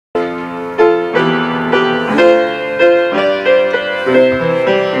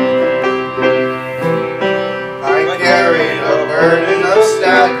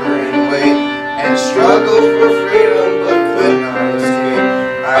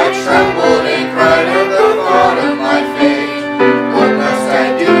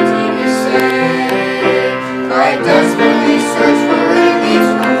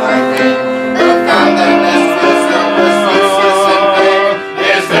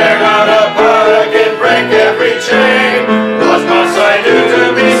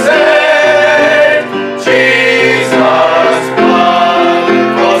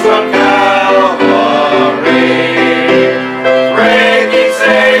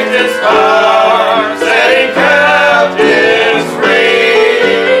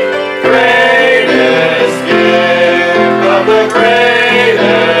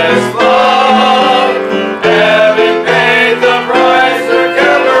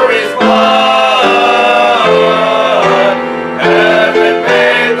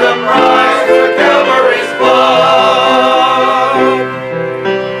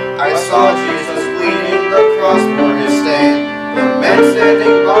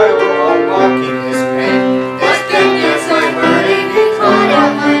standing by, we're all mocking his pain. His goodness, my burden, he cried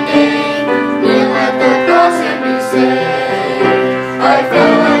out my name. Kneel at the cross and be saved. I fell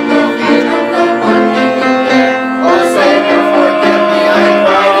at the feet of the one hanging there. Oh, Savior, forgive me, I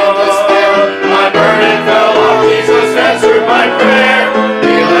cried in despair. My burden fell off, Jesus answered my prayer.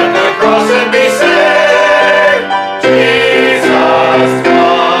 Kneel at the cross and be saved. Jesus,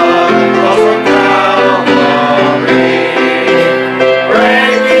 God, cross from Calvary.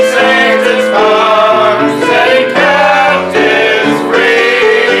 Breaking Satan's power, setting captives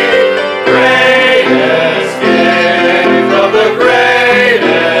free. Greatest gift of the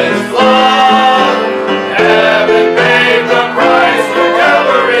greatest love. Heaven paid the price for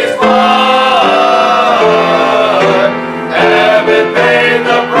Calvary's blood. Heaven paid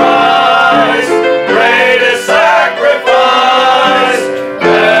the price, greatest sacrifice.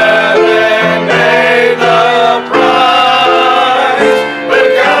 Heaven paid the price with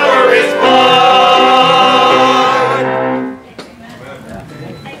Calvary's blood.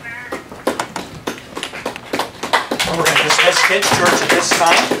 We're going to dismiss Kids Church at this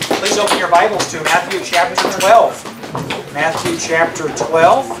time. Please open your Bibles to Matthew chapter 12. Matthew chapter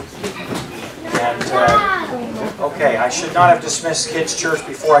 12. And, okay, I should not have dismissed Kids Church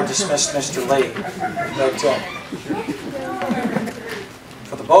before I dismissed Mr. Lee. But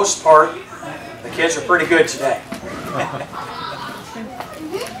for the most part, the kids are pretty good today.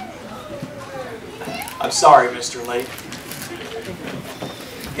 I'm sorry, Mr. Lee.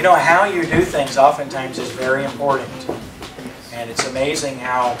 You know, how you do things oftentimes is very important. And it's amazing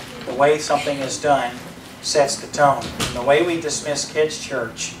how the way something is done sets the tone. And the way we dismiss Kids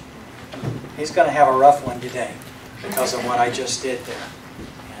Church, he's going to have a rough one today because of what I just did there.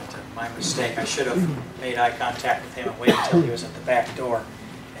 And my mistake, I should have made eye contact with him and waited until he was at the back door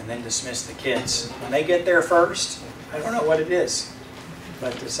and then dismiss the kids. When they get there first, I don't know what it is,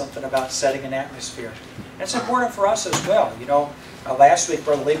 but there's something about setting an atmosphere. And it's important for us as well. You know, last week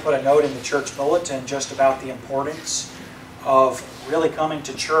Brother Lee put a note in the church bulletin just about the importance of really coming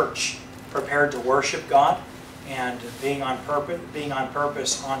to church prepared to worship God and being on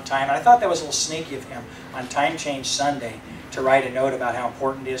purpose on time. And I thought that was a little sneaky of him on Time Change Sunday to write a note about how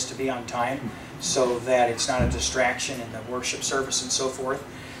important it is to be on time so that it's not a distraction in the worship service and so forth.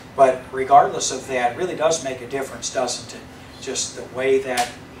 But regardless of that, it really does make a difference, doesn't it? Just the way that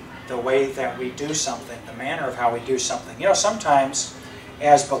we do something, the manner of how we do something. You know, sometimes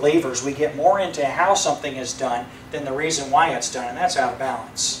as believers we get more into how something is done than the reason why it's done, and that's out of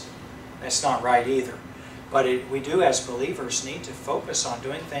balance. That's not right either. But we do as believers need to focus on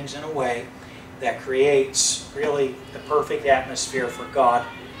doing things in a way that creates really the perfect atmosphere for God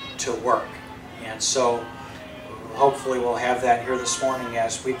to work. And so hopefully we'll have that here this morning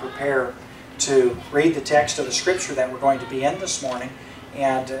as we prepare to read the text of the Scripture that we're going to be in this morning.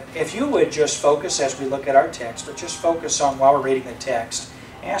 And if you would just focus as we look at our text, but just focus on while we're reading the text,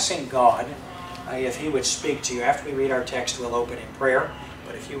 asking God if He would speak to you. After we read our text, we'll open in prayer.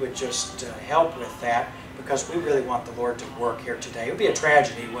 But if you would just help with that, because we really want the Lord to work here today. It would be a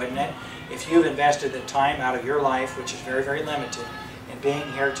tragedy, wouldn't it, if you've invested the time out of your life, which is very, very limited, in being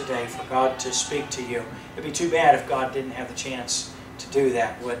here today for God to speak to you. It would be too bad if God didn't have the chance to do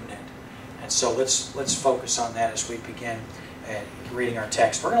that, wouldn't it? And so let's focus on that as we begin reading our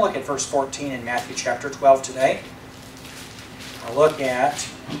text. We're going to look at verse 14 in Matthew chapter 12 today. I'll look at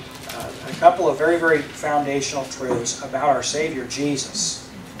a couple of very, very foundational truths about our Savior Jesus.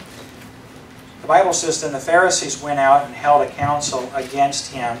 The Bible says, then the Pharisees went out and held a council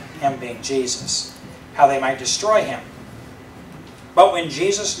against him being Jesus, how they might destroy him. But when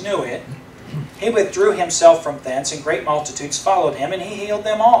Jesus knew it, he withdrew himself from thence, and great multitudes followed him, and he healed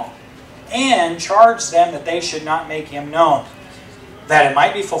them all, and charged them that they should not make him known, that it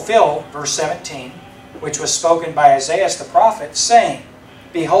might be fulfilled, verse 17, which was spoken by Isaiah the prophet, saying,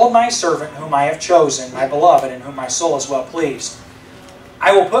 Behold my servant whom I have chosen, my beloved, in whom my soul is well pleased.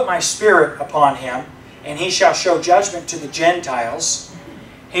 I will put my spirit upon him, and he shall show judgment to the Gentiles.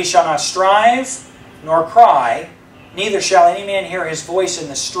 He shall not strive nor cry, neither shall any man hear his voice in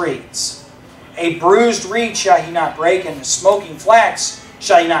the streets. A bruised reed shall he not break, and the smoking flax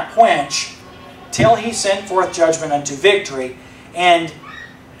shall he not quench, till he send forth judgment unto victory, and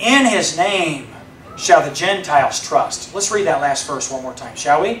in his name shall the Gentiles trust. Let's read that last verse one more time,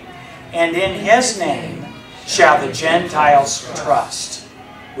 shall we? And in his name shall the Gentiles trust.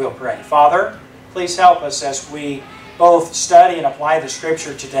 We'll pray. Father, please help us as we both study and apply the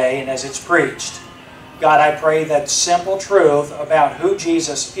Scripture today and as it's preached. God, I pray that simple truth about who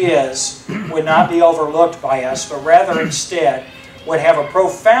Jesus is would not be overlooked by us, but rather instead would have a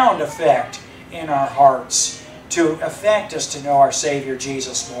profound effect in our hearts to affect us to know our Savior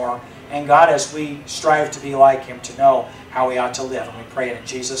Jesus more. And God, as we strive to be like Him, to know how we ought to live. And we pray it in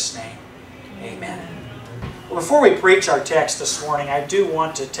Jesus' name. Amen. Well, before we preach our text this morning, I do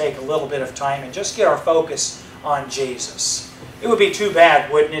want to take a little bit of time and just get our focus on Jesus. It would be too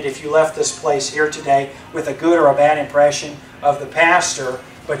bad, wouldn't it, if you left this place here today with a good or a bad impression of the pastor,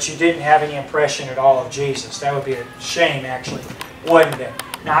 but you didn't have any impression at all of Jesus. That would be a shame, actually, wouldn't it?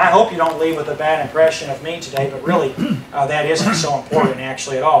 Now, I hope you don't leave with a bad impression of me today, but really, that isn't so important,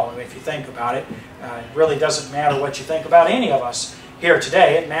 actually, at all. If you think about it, it really doesn't matter what you think about any of us here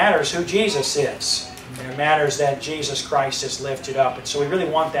today. It matters who Jesus is. And it matters that Jesus Christ is lifted up. And so we really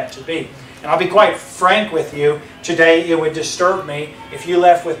want that to be. And I'll be quite frank with you, today it would disturb me if you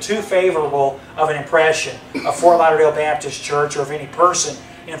left with too favorable of an impression of Fort Lauderdale Baptist Church or of any person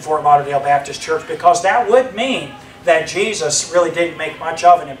in Fort Lauderdale Baptist Church, because that would mean that Jesus really didn't make much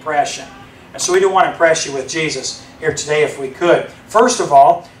of an impression. And so we do want to impress you with Jesus here today if we could. First of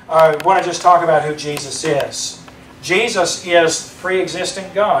all, I want to just talk about who Jesus is. Jesus is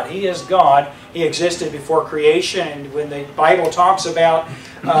pre-existent God. He is God. He existed before creation. And when the Bible talks about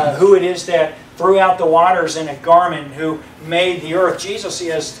who it is that threw out the waters in a garment, who made the earth, Jesus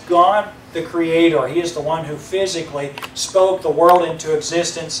is God the Creator. He is the one who physically spoke the world into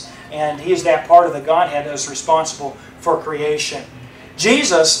existence, and He is that part of the Godhead that is responsible for creation.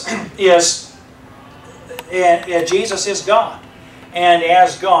 Jesus is God. And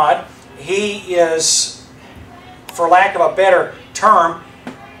as God, He is, for lack of a better term,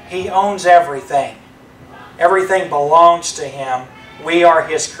 He owns everything. Everything belongs to Him. We are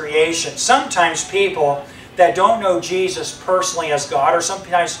His creation. Sometimes people that don't know Jesus personally as God, or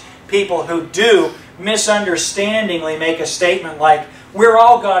sometimes people who do, misunderstandingly make a statement like, we're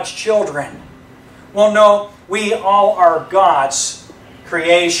all God's children. Well, no, we all are God's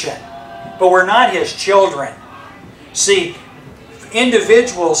creation, but we're not His children. See,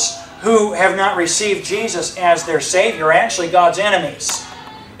 individuals who have not received Jesus as their Savior are actually God's enemies.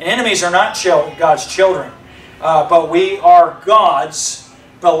 And enemies are not God's children. But we are God's,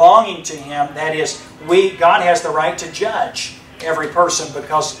 belonging to Him. That is, God has the right to judge every person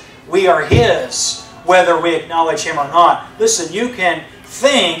because we are His, whether we acknowledge Him or not. Listen, you can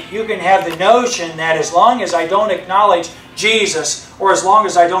have the notion that as long as I don't acknowledge Jesus, or as long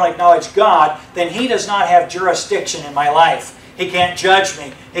as I don't acknowledge God, then He does not have jurisdiction in my life. He can't judge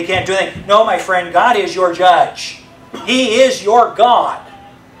me. He can't do anything. No, my friend, God is your judge. He is your God.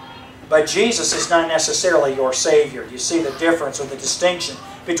 But Jesus is not necessarily your Savior. You see the difference or the distinction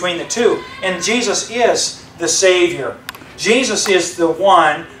between the two. And Jesus is the Savior. Jesus is the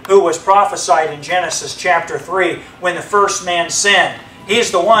one who was prophesied in Genesis chapter 3 when the first man sinned. He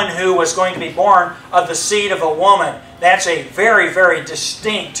is the one who was going to be born of the seed of a woman. That's a very, very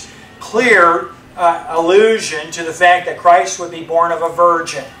distinct, clear allusion to the fact that Christ would be born of a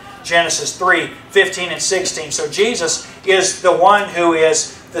virgin. Genesis 3, 15 and 16. So Jesus is the one who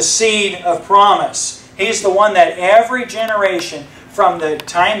is the seed of promise. He's the one that every generation from the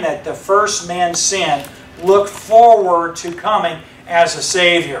time that the first man sinned looked forward to coming as a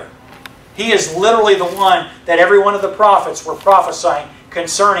Savior. He is literally the one that every one of the prophets were prophesying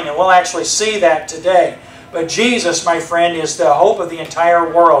concerning, and we'll actually see that today. But Jesus, my friend, is the hope of the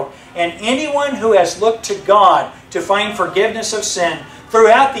entire world. And anyone who has looked to God to find forgiveness of sin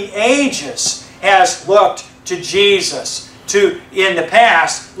throughout the ages has looked to Jesus. In the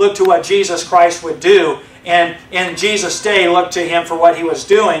past, look to what Jesus Christ would do. And in Jesus' day, looked to Him for what He was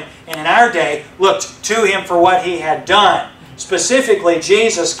doing. And in our day, looked to Him for what He had done. Specifically,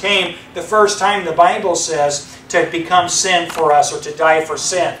 Jesus came the first time, the Bible says, to become sin for us, or to die for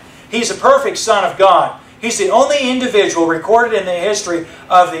sin. He's a perfect Son of God. He's the only individual recorded in the history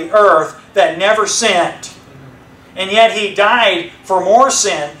of the earth that never sinned. And yet He died for more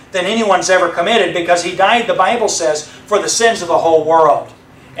sin than anyone's ever committed, because He died, the Bible says, for the sins of the whole world.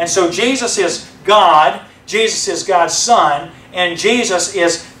 And so Jesus is God, Jesus is God's Son, and Jesus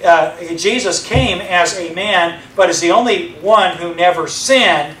came as a man, but is the only one who never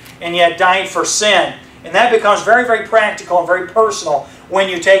sinned, and yet died for sin. And that becomes very, very practical and very personal when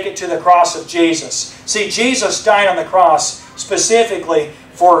you take it to the cross of Jesus. See, Jesus died on the cross specifically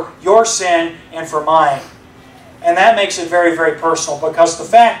for your sin and for mine. And that makes it very, very personal, because the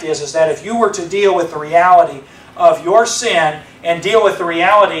fact is that if you were to deal with the reality of your sin and deal with the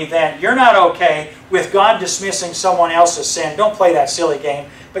reality that you're not okay with God dismissing someone else's sin, don't play that silly game,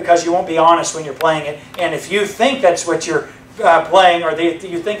 because you won't be honest when you're playing it. And if you think that's what you're playing, or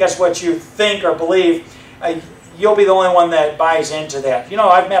you think that's what you think or believe, you'll be the only one that buys into that. You know,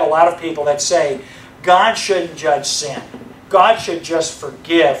 I've met a lot of people that say, God shouldn't judge sin. God should just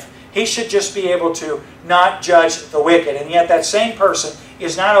forgive He should just be able to not judge the wicked. And yet that same person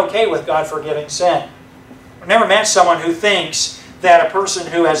is not okay with God forgiving sin. I've never met someone who thinks that a person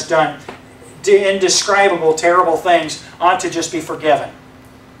who has done indescribable, terrible things ought to just be forgiven.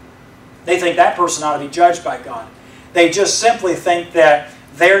 They think that person ought to be judged by God. They just simply think that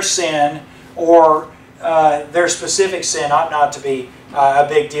their sin or their specific sin ought not to be a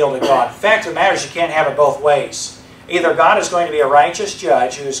big deal to God. The fact of the matter is you can't have it both ways. Either God is going to be a righteous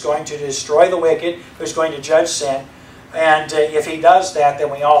judge who is going to destroy the wicked, who is going to judge sin, and if He does that,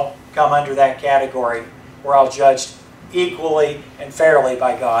 then we all come under that category. We're all judged equally and fairly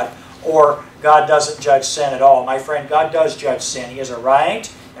by God. Or God doesn't judge sin at all. My friend, God does judge sin. He is a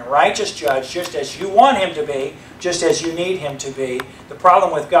right and righteous judge, just as you want Him to be, just as you need Him to be. The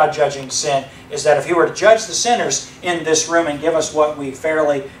problem with God judging sin is that if He were to judge the sinners in this room and give us what we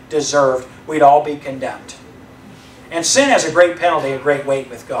fairly deserved, we'd all be condemned. And sin has a great penalty, a great weight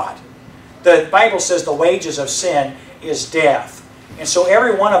with God. The Bible says the wages of sin is death. And so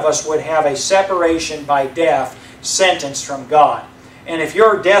every one of us would have a separation by death sentence from God. And if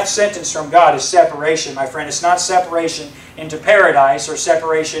your death sentence from God is separation, my friend, it's not separation into paradise or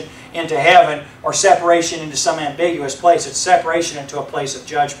separation into heaven or separation into some ambiguous place. It's separation into a place of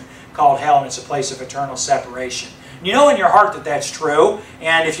judgment called hell, and it's a place of eternal separation. You know in your heart that that's true,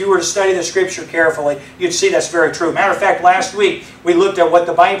 and if you were to study the Scripture carefully, you'd see that's very true. Matter of fact, last week we looked at what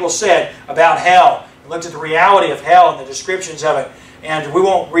the Bible said about hell. We looked at the reality of hell and the descriptions of it. And we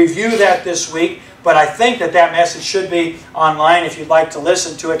won't review that this week, but I think that that message should be online if you'd like to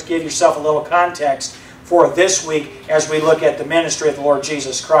listen to it to give yourself a little context for this week as we look at the ministry of the Lord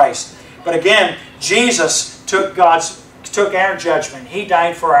Jesus Christ. But again, Jesus took our judgment. He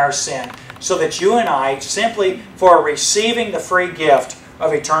died for our sin so that you and I, simply for receiving the free gift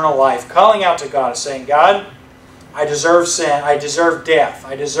of eternal life, calling out to God and saying, God, I deserve sin, I deserve death,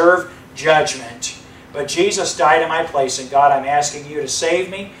 I deserve judgment. But Jesus died in my place, and God, I'm asking you to save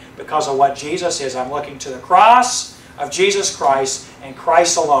me because of what Jesus is. I'm looking to the cross of Jesus Christ and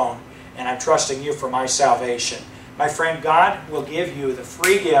Christ alone, and I'm trusting you for my salvation. My friend, God will give you the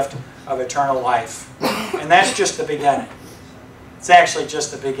free gift of eternal life. And that's just the beginning. It's actually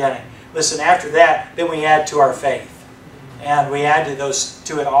just the beginning. Listen, after that, then we add to our faith. And we add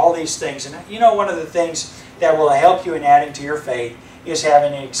to it all these things. And you know, one of the things that will help you in adding to your faith is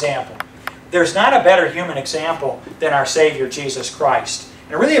having an example. There's not a better human example than our Savior, Jesus Christ.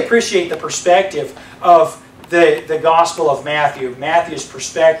 And I really appreciate the perspective of the Gospel of Matthew, Matthew's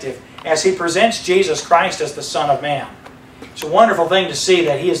perspective, as he presents Jesus Christ as the Son of Man. It's a wonderful thing to see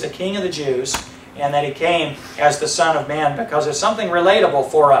that He is the King of the Jews and that He came as the Son of Man because it's something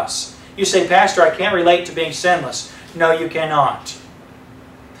relatable for us. You say, Pastor, I can't relate to being sinless. No, you cannot.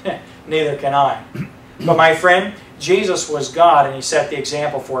 Neither can I. But my friend, Jesus was God and He set the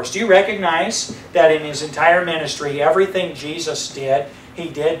example for us. Do you recognize that in His entire ministry, everything Jesus did, He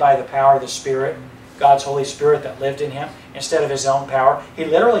did by the power of the Spirit, God's Holy Spirit that lived in Him, instead of His own power? He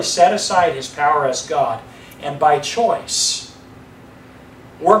literally set aside His power as God and by choice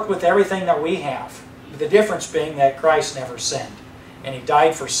worked with everything that we have. The difference being that Christ never sinned. And He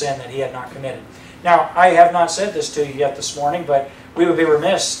died for sin that He had not committed. Now, I have not said this to you yet this morning, but we would be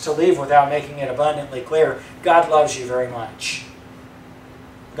remiss to leave without making it abundantly clear. God loves you very much.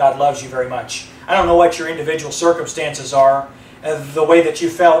 God loves you very much. I don't know what your individual circumstances are, the way that you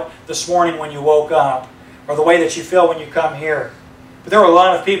felt this morning when you woke up, or the way that you feel when you come here. But there are a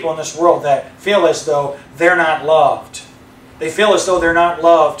lot of people in this world that feel as though they're not loved. They feel as though they're not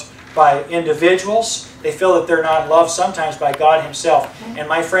loved by individuals. They feel that they're not loved sometimes by God Himself. And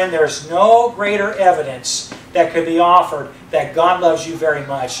my friend, there's no greater evidence that could be offered that God loves you very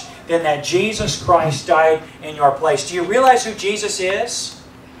much than that Jesus Christ died in your place. Do you realize who Jesus is?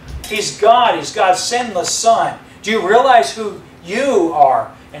 He's God. He's God's sinless Son. Do you realize who you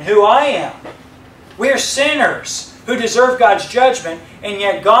are and who I am? We're sinners who deserve God's judgment, and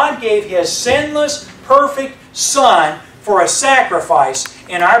yet God gave His sinless, perfect Son for a sacrifice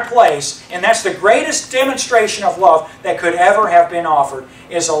in our place, and that's the greatest demonstration of love that could ever have been offered,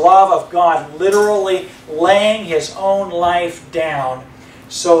 is a love of God literally laying His own life down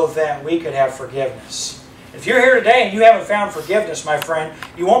so that we could have forgiveness. If you're here today and you haven't found forgiveness, my friend,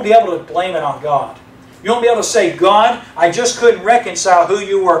 you won't be able to blame it on God. You won't be able to say, God, I just couldn't reconcile who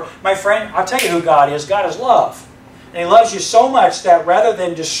you were. My friend, I'll tell you who God is. God is love. And He loves you so much that rather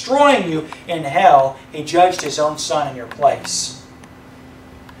than destroying you in hell, He judged His own Son in your place.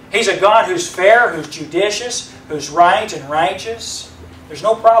 He's a God who's fair, who's judicious, who's right and righteous. There's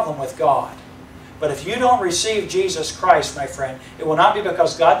no problem with God. But if you don't receive Jesus Christ, my friend, it will not be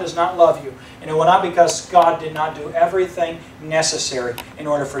because God does not love you, and it will not be because God did not do everything necessary in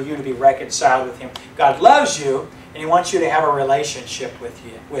order for you to be reconciled with Him. God loves you, and He wants you to have a relationship with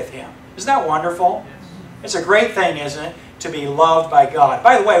Him. Isn't that wonderful? It's a great thing, isn't it, to be loved by God.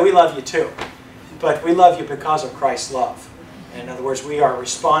 By the way, we love you too. But we love you because of Christ's love. In other words, we are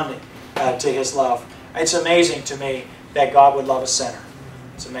responding to His love. It's amazing to me that God would love a sinner.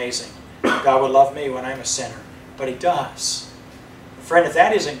 It's amazing. God would love me when I'm a sinner. But He does. Friend, if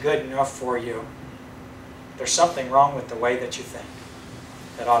that isn't good enough for you, there's something wrong with the way that you think.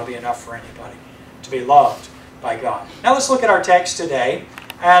 That ought to be enough for anybody. To be loved by God. Now let's look at our text today.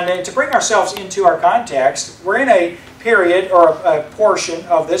 And to bring ourselves into our context, we're in a period or a portion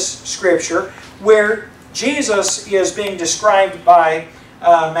of this Scripture where Jesus is being described by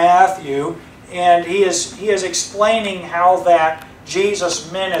Matthew, and he is explaining how that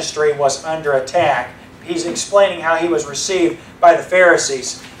Jesus' ministry was under attack. He's explaining how He was received by the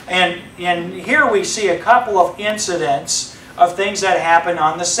Pharisees. And here we see a couple of incidents of things that happened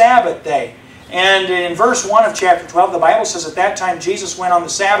on the Sabbath day. And in verse 1 of chapter 12, the Bible says, at that time Jesus went on the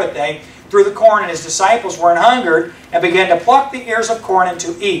Sabbath day through the corn, and His disciples were an hungered, and began to pluck the ears of corn and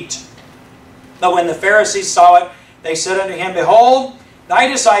to eat. But when the Pharisees saw it, they said unto Him, Behold, thy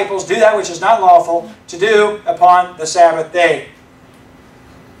disciples do that which is not lawful to do upon the Sabbath day.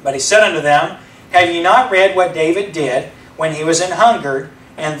 But He said unto them, Have ye not read what David did when he was an hungered,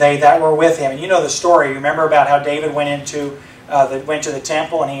 and they that were with him? And you know the story. You remember about how David went to the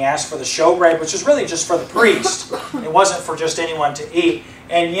temple and he asked for the showbread, which was really just for the priest. It wasn't for just anyone to eat.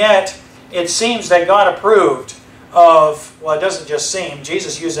 And yet, it seems that God approved of, well, it doesn't just seem,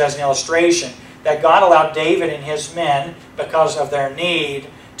 Jesus used it as an illustration, that God allowed David and his men, because of their need,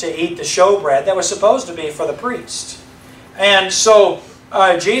 to eat the showbread that was supposed to be for the priest. And so,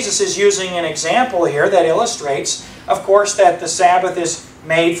 Jesus is using an example here that illustrates, of course, that the Sabbath is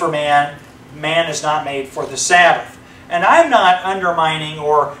made for man. Man is not made for the Sabbath. And I'm not undermining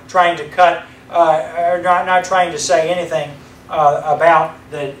or trying to cut, or not trying to say anything about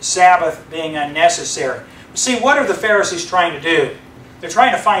the Sabbath being unnecessary. See, what are the Pharisees trying to do? They're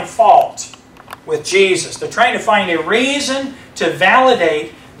trying to find fault with Jesus. They're trying to find a reason to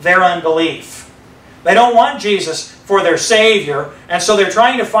validate their unbelief. They don't want Jesus for their Savior, and so they're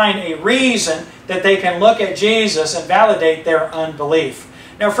trying to find a reason that they can look at Jesus and validate their unbelief.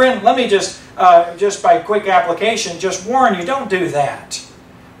 Now, friend, let me just by quick application, just warn you, don't do that.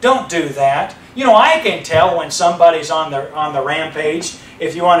 Don't do that. You know, I can tell when somebody's on the rampage,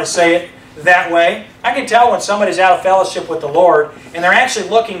 if you want to say it that way. I can tell when somebody's out of fellowship with the Lord, and they're actually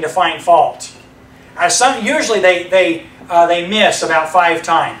looking to find fault. Usually they miss about 5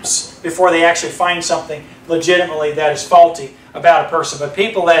 times before they actually find something legitimately that is faulty about a person. But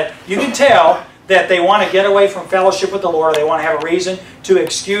people that you can tell that they want to get away from fellowship with the Lord, they want to have a reason to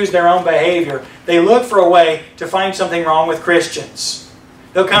excuse their own behavior, they look for a way to find something wrong with Christians.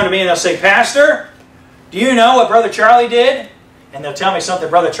 They'll come to me and they'll say, Pastor, do you know what Brother Charlie did? And they'll tell me something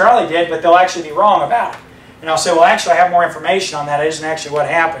Brother Charlie did, but they'll actually be wrong about it. And I'll say, well, actually, I have more information on that. It isn't actually what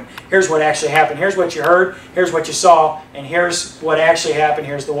happened. Here's what actually happened. Here's what you heard. Here's what you saw. And here's what actually happened.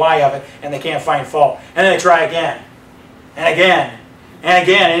 Here's the why of it. And they can't find fault. And then they try again. And again. And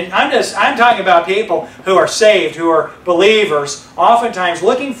again. And I'm talking about people who are saved, who are believers, oftentimes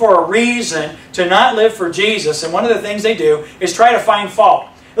looking for a reason to not live for Jesus. And one of the things they do is try to find fault.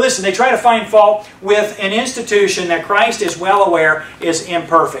 Listen, they try to find fault with an institution that Christ is well aware is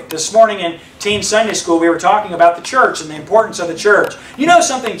imperfect. This morning in Teen Sunday School, we were talking about the church and the importance of the church. You know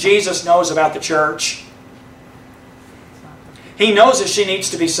something Jesus knows about the church? He knows that she needs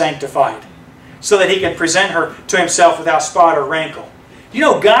to be sanctified so that He can present her to Himself without spot or wrinkle. You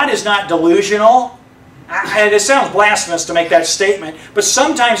know, God is not delusional. And it sounds blasphemous to make that statement, but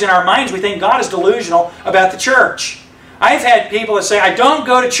sometimes in our minds we think God is delusional about the church. I've had people that say, I don't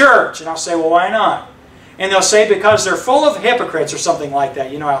go to church. And I'll say, well, why not? And they'll say, because they're full of hypocrites or something like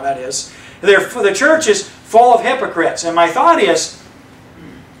that. You know how that is. The church is full of hypocrites. And my thought is,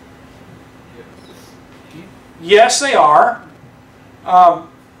 yes, they are.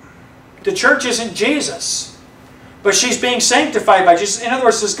 The church isn't Jesus. But she's being sanctified by Jesus. In other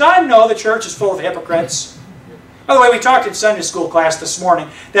words, does God know the church is full of hypocrites? By the way, we talked in Sunday school class this morning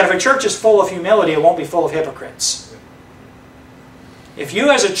that if a church is full of humility, it won't be full of hypocrites. If you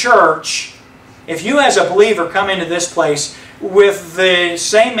as a church, if you as a believer come into this place with the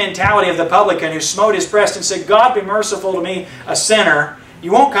same mentality of the publican who smote his breast and said, God be merciful to me, a sinner,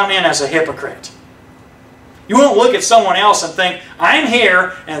 you won't come in as a hypocrite. You won't look at someone else and think, I'm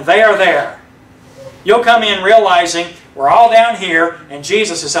here and they are there. You'll come in realizing we're all down here and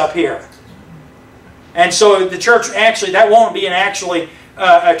Jesus is up here. And so the church actually, that won't be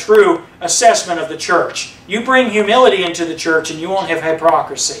a true assessment of the church. You bring humility into the church and you won't have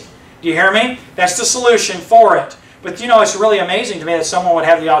hypocrisy. Do you hear me? That's the solution for it. But you know, it's really amazing to me that someone would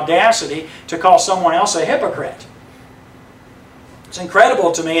have the audacity to call someone else a hypocrite. It's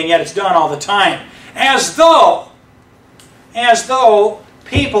incredible to me, and yet it's done all the time. As though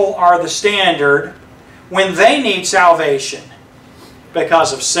people are the standard when they need salvation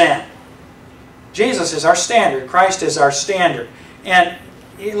because of sin. Jesus is our standard. Christ is our standard. And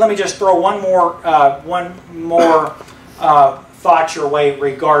let me just throw one more thought your way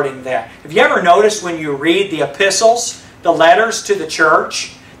regarding that. Have you ever noticed when you read the epistles, the letters to the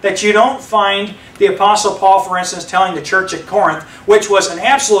church, that you don't find the Apostle Paul, for instance, telling the church at Corinth, which was an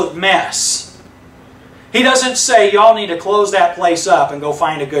absolute mess. He doesn't say, y'all need to close that place up and go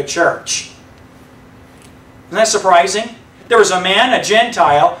find a good church. Isn't that surprising? There was a man, a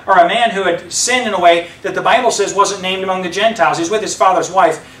Gentile, or a man who had sinned in a way that the Bible says wasn't named among the Gentiles. He's with his father's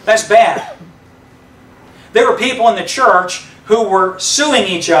wife. That's bad. There were people in the church who were suing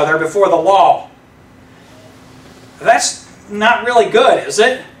each other before the law. That's not really good, is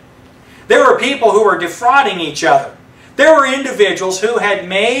it? There were people who were defrauding each other. There were individuals who had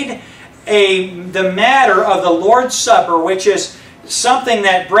made the matter of the Lord's Supper, which is something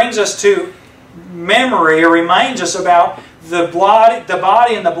that brings us to memory or reminds us about the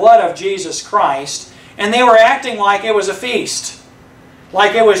body and the blood of Jesus Christ, and they were acting like it was a feast,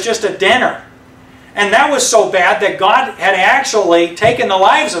 like it was just a dinner. And that was so bad that God had actually taken the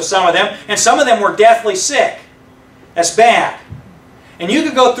lives of some of them, and some of them were deathly sick. That's bad. And you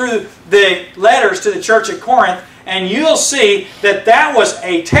could go through the letters to the church at Corinth, and you'll see that that was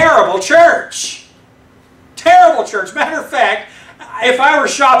a terrible church. Terrible church. Matter of fact, if I were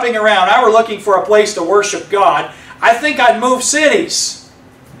shopping around, I were looking for a place to worship God, I think I'd move cities.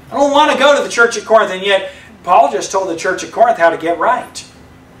 I don't want to go to the church at Corinth, and yet Paul just told the church at Corinth how to get right,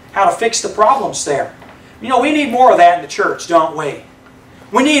 how to fix the problems there. You know, we need more of that in the church, don't we?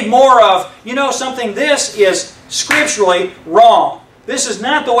 We need more of, you know something, this is scripturally wrong. This is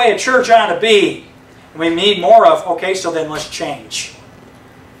not the way a church ought to be. We need more of, okay, so then let's change.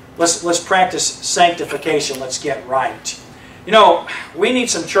 Let's practice sanctification. Let's get right. You know, we need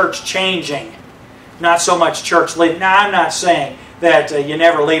some church changing, not so much church leaving. Now, I'm not saying that you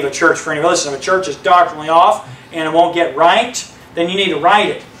never leave a church for any. Listen, if a church is doctrinally off and it won't get right, then you need to right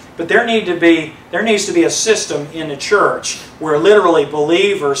it. But there needs to be a system in the church where literally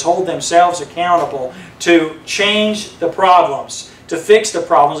believers hold themselves accountable to change the problems, to fix the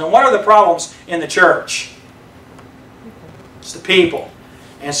problems. And what are the problems in the church? It's the people.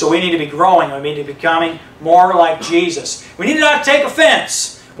 And so we need to be growing. We need to be becoming more like Jesus. We need not to take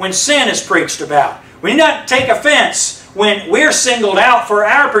offense when sin is preached about. We need not to take offense when we're singled out for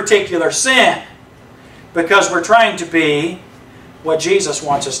our particular sin, because we're trying to be what Jesus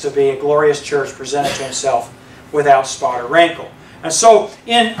wants us to be, a glorious church presented to Himself without spot or wrinkle. And so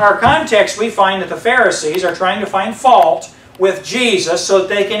in our context, we find that the Pharisees are trying to find fault with Jesus so that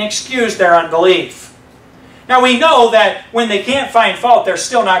they can excuse their unbelief. Now we know that when they can't find fault, they're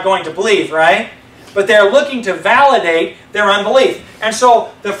still not going to believe, right? But they're looking to validate their unbelief. And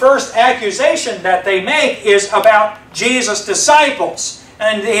so the first accusation that they make is about Jesus' disciples.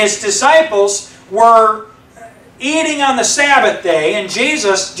 And His disciples were eating on the Sabbath day, and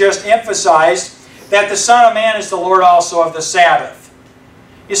Jesus just emphasized that the Son of Man is the Lord also of the Sabbath.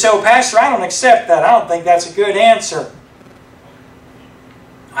 You say, well, Pastor, I don't accept that. I don't think that's a good answer.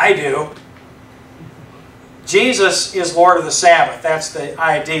 I do. Jesus is Lord of the Sabbath. That's the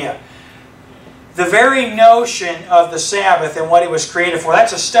idea. The very notion of the Sabbath and what it was created for,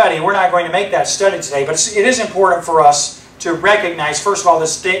 that's a study. We're not going to make that study today, but it is important for us to recognize, first of all,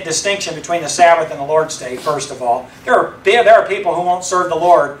 this distinction between the Sabbath and the Lord's Day, first of all. There are people who won't serve the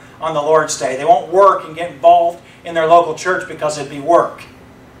Lord on the Lord's Day. They won't work and get involved in their local church because it'd be work.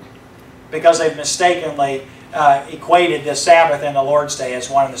 Because they've mistakenly equated the Sabbath and the Lord's Day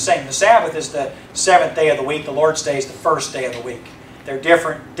as one and the same. The Sabbath is the 7th day of the week. The Lord's Day is the 1st day of the week. They're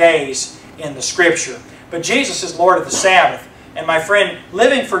different days in the Scripture. But Jesus is Lord of the Sabbath. And my friend,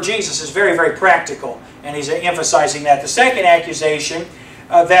 living for Jesus is very, very practical. And he's emphasizing that. The second accusation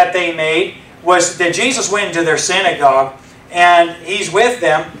that they made was that Jesus went into their synagogue and He's with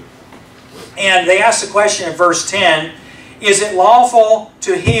them. And they asked the question in verse 10, is it lawful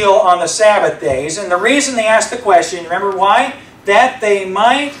to heal on the Sabbath days? And the reason they asked the question, remember why? That they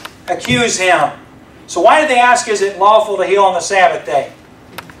might accuse Him. So why did they ask, is it lawful to heal on the Sabbath day?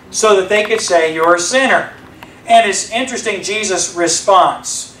 So that they could say, you're a sinner. And it's interesting, Jesus'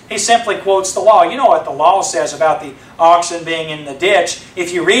 response. He simply quotes the law. You know what the law says about the oxen being in the ditch.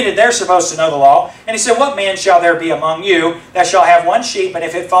 If you read it, they're supposed to know the law. And he said, what man shall there be among you that shall have one sheep, and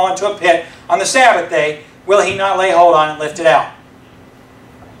if it fall into a pit on the Sabbath day, will he not lay hold on and lift it out?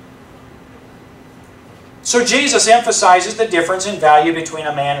 So Jesus emphasizes the difference in value between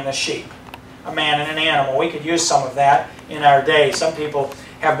a man and a sheep, a man and an animal. We could use some of that in our day. Some people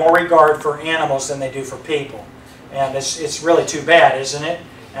have more regard for animals than they do for people. And it's really too bad, isn't it?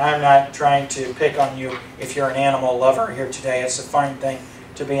 And I'm not trying to pick on you if you're an animal lover here today. It's a fine thing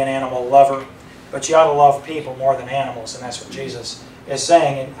to be an animal lover. But you ought to love people more than animals, and that's what Jesus is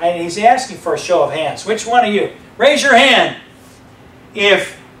saying. And he's asking for a show of hands. Which one of you? Raise your hand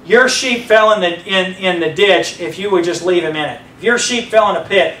if your sheep fell in the ditch, if you would just leave him in it. If your sheep fell in a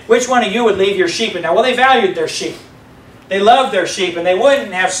pit, which one of you would leave your sheep in there? Well, they valued their sheep. They loved their sheep, and they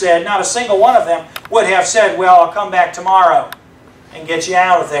wouldn't have said, not a single one of them would have said, well, I'll come back tomorrow and get you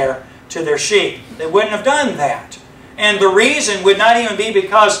out of there to their sheep. They wouldn't have done that. And the reason would not even be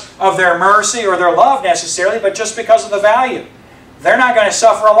because of their mercy or their love necessarily, but just because of the value. They're not going to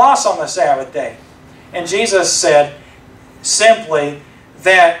suffer a loss on the Sabbath day. And Jesus said simply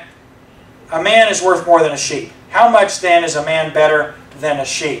that a man is worth more than a sheep. How much then is a man better than a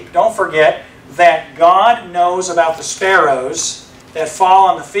sheep? Don't forget that God knows about the sparrows that fall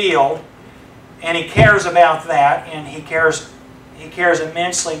on the field, and He cares about that, and He cares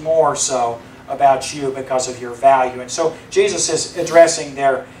immensely more so about you because of your value. And so Jesus is addressing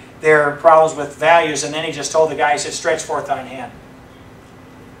their problems with values, and then He just told the guy, He said, stretch forth thine hand.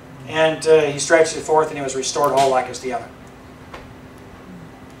 And he stretched it forth, and he was restored whole like as the other.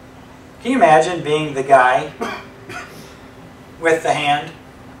 Can you imagine being the guy with the hand,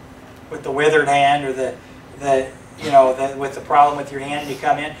 with the withered hand, or with the problem with your hand? You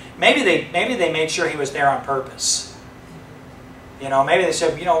come in. Maybe they made sure he was there on purpose. Maybe they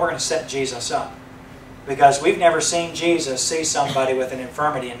said, we're going to set Jesus up because we've never seen Jesus see somebody with an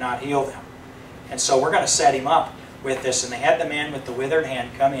infirmity and not heal them, and so we're going to set him up with this. And they had the man with the withered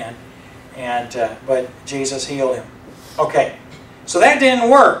hand come in, but Jesus healed him. Okay, so that didn't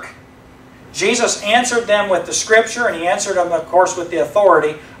work. Jesus answered them with the Scripture, and He answered them, of course, with the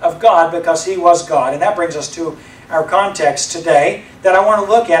authority of God because He was God. And that brings us to our context today that I want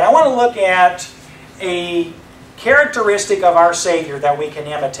to look at. I want to look at a characteristic of our Savior that we can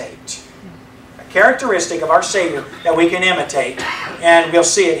imitate. A characteristic of our Savior that we can imitate. And we'll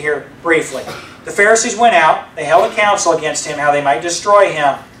see it here briefly. The Pharisees went out. They held a council against Him, how they might destroy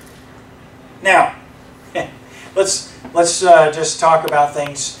Him. Now, let's just talk about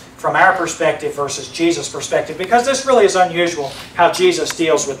things from our perspective versus Jesus' perspective, because this really is unusual how Jesus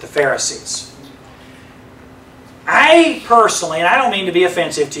deals with the Pharisees. I personally, and I don't mean to be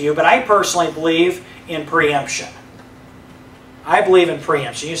offensive to you, but I personally believe in preemption. I believe in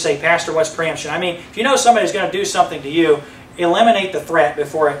preemption. You say, Pastor, what's preemption? I mean, if you know somebody's going to do something to you, eliminate the threat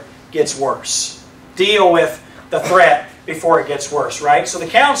before it gets worse. Deal with the threat before it gets worse, right? So the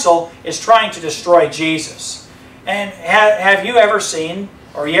council is trying to destroy Jesus. And have you ever seen,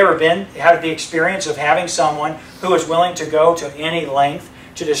 or you ever had the experience of having someone who is willing to go to any length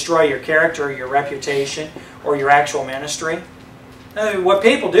to destroy your character or your reputation or your actual ministry? What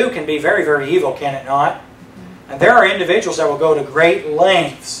people do can be very, very evil, can it not? And there are individuals that will go to great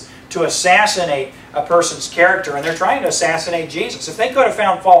lengths to assassinate a person's character, and they're trying to assassinate Jesus. If they could have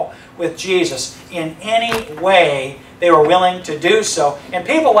found fault with Jesus in any way, they were willing to do so. And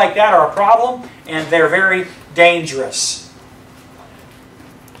people like that are a problem, and they're very dangerous.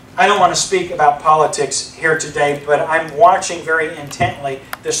 I don't want to speak about politics here today, but I'm watching very intently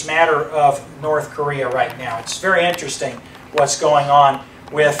this matter of North Korea right now. It's very interesting what's going on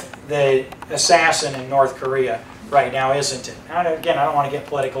with the assassin in North Korea right now, isn't it? Again, I don't want to get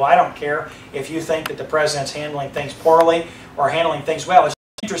political. I don't care if you think that the president's handling things poorly or handling things well. It's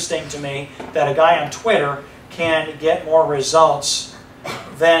interesting to me that a guy on Twitter can get more results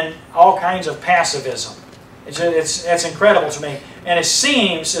than all kinds of passivism. It's incredible to me. And it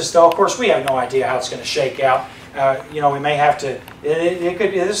seems as though, of course, we have no idea how it's going to shake out. We may have to,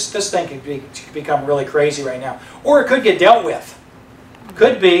 this thing could become really crazy right now. Or it could get dealt with. It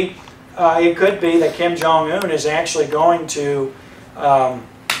could be that Kim Jong-un is actually going to,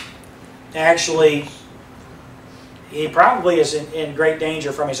 he probably is in great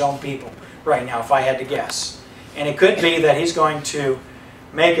danger from his own people right now, if I had to guess. And it could be that he's going to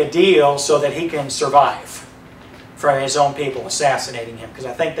make a deal so that he can survive from his own people assassinating him, because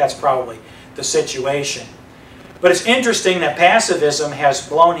I think that's probably the situation. But it's interesting that passivism has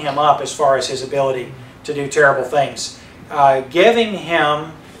blown him up as far as his ability to do terrible things. Giving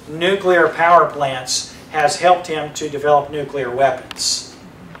him nuclear power plants has helped him to develop nuclear weapons.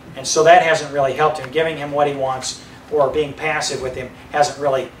 And so that hasn't really helped him. Giving him what he wants or being passive with him hasn't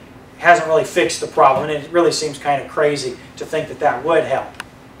really fixed the problem. And it really seems kind of crazy to think that that would help.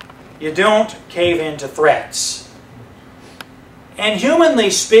 You don't cave into threats. And humanly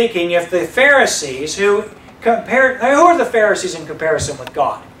speaking, if the Pharisees, who are the Pharisees in comparison with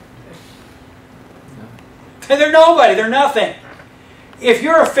God? They're nobody. They're nothing. If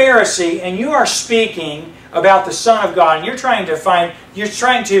you're a Pharisee and you are speaking about the Son of God and you're trying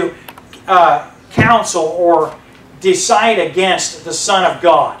to counsel or decide against the Son of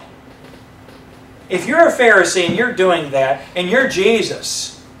God. If you're a Pharisee and you're doing that and you're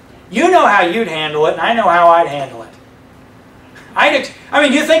Jesus, you know how you'd handle it and I know how I'd handle it. I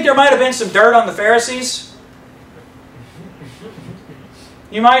mean, you think there might have been some dirt on the Pharisees?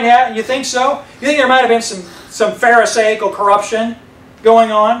 You might have? You think so? You think there might have been some Pharisaical corruption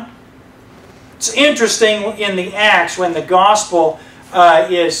going on? It's interesting in the Acts when the gospel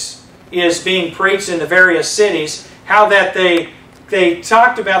is being preached in the various cities, how that they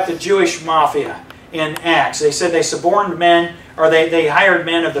talked about the Jewish mafia in Acts. They said they suborned men, or they hired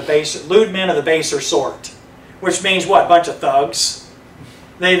men of the lewd men of the baser sort. Which means what? A bunch of thugs.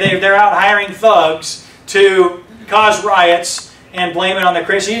 They're out hiring thugs to cause riots and blame it on the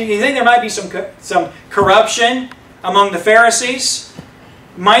Christians. You think there might be some corruption among the Pharisees?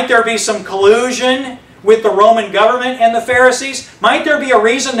 Might there be some collusion with the Roman government and the Pharisees? Might there be a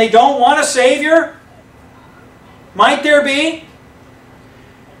reason they don't want a Savior? Might there be?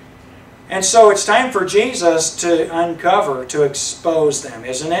 And so it's time for Jesus to uncover, to expose them,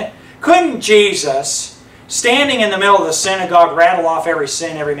 isn't it? Couldn't Jesus, standing in the middle of the synagogue, rattle off every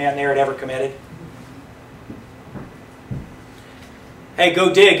sin every man there had ever committed? Hey,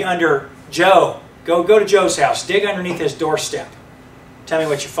 go dig under Joe. Go to Joe's house. Dig underneath his doorstep. Tell me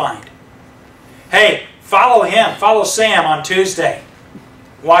what you find. Hey, follow him. Follow Sam on Tuesday.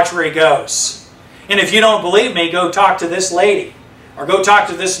 Watch where he goes. And if you don't believe me, go talk to this lady. Or go talk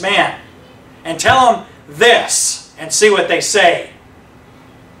to this man. And tell them this. And see what they say.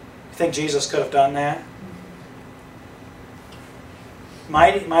 You think Jesus could have done that?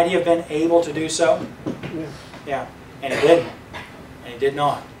 Might he have been able to do so? Yeah. And he didn't. And he did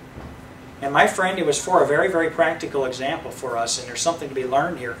not. And my friend, it was for a very, very practical example for us, and there's something to be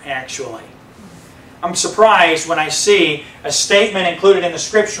learned here, actually. I'm surprised when I see a statement included in the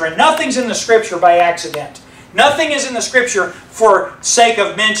Scripture, and nothing's in the Scripture by accident. Nothing is in the Scripture for sake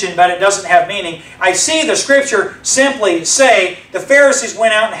of mention, but it doesn't have meaning. I see the Scripture simply say the Pharisees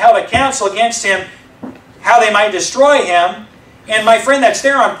went out and held a council against him, how they might destroy him. And my friend, that's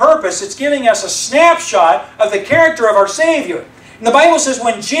there on purpose. It's giving us a snapshot of the character of our Savior. And the Bible says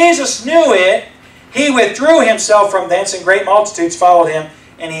when Jesus knew it, He withdrew Himself from thence, and great multitudes followed Him,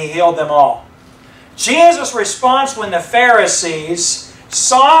 and He healed them all. Jesus' response when the Pharisees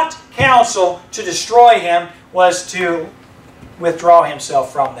sought counsel to destroy Him was to withdraw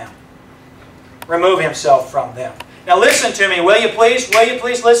Himself from them. Remove Himself from them. Now listen to me, will you please? Will you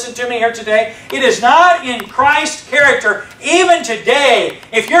please listen to me here today? It is not in Christ's character, even today,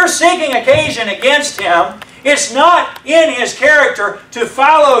 if you're seeking occasion against Him, it's not in His character to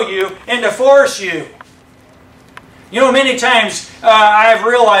follow you and to force you. You know, many times I've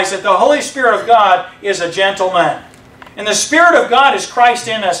realized that the Holy Spirit of God is a gentleman. And the Spirit of God is Christ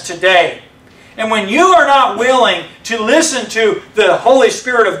in us today. And when you are not willing to listen to the Holy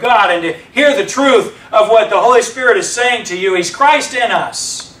Spirit of God and to hear the truth of what the Holy Spirit is saying to you, He's Christ in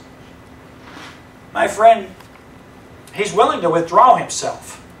us. My friend, He's willing to withdraw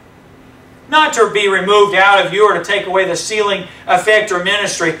Himself. Not to be removed out of you or to take away the sealing effect or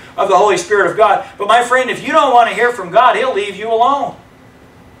ministry of the Holy Spirit of God. But my friend, if you don't want to hear from God, He'll leave you alone.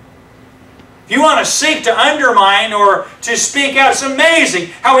 If you want to seek to undermine or to speak out, it's amazing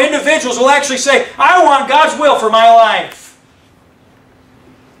how individuals will actually say, I want God's will for my life.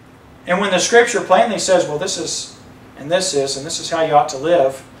 And when the Scripture plainly says, well, this is, and this is how you ought to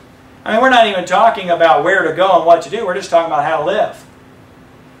live. I mean, we're not even talking about where to go and what to do. We're just talking about how to live.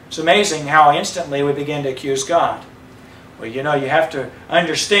 It's amazing how instantly we begin to accuse God. Well, you know, you have to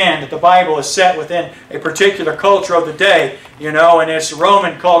understand that the Bible is set within a particular culture of the day, you know, and it's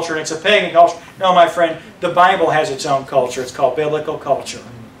Roman culture and it's a pagan culture. No, my friend, the Bible has its own culture. It's called biblical culture.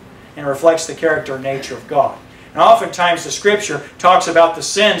 And it reflects the character and nature of God. And oftentimes the Scripture talks about the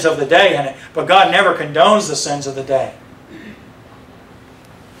sins of the day in it, but God never condones the sins of the day.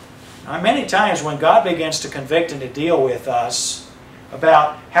 Now, many times when God begins to convict and to deal with us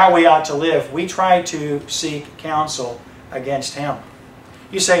about how we ought to live, we try to seek counsel against Him.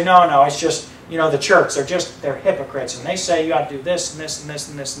 You say, no, it's just, you know, the church, they're hypocrites, and they say you ought to do this and this and this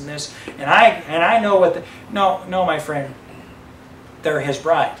and this and this, and I know what the... No, my friend. They're His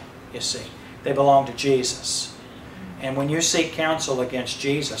bride, you see. They belong to Jesus. And when you seek counsel against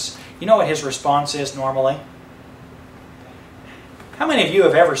Jesus, you know what His response is normally? How many of you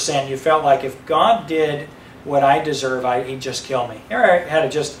have ever sinned? You felt like if God did what I deserve, He'd just kill me. You ever had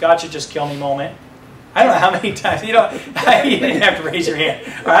a God should just kill me moment? I don't know how many times. You didn't have to raise your hand.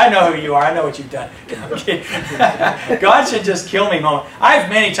 I know who you are. I know what you've done. Okay. God should just kill me moment. I've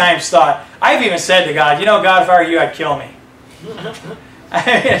many times thought, I've even said to God, God, if I were you, I'd kill me.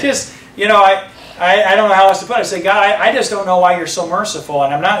 I don't know how else to put it. I say, God, I just don't know why you're so merciful,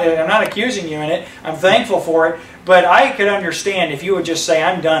 and I'm not accusing you in it. I'm thankful for it, but I could understand if you would just say,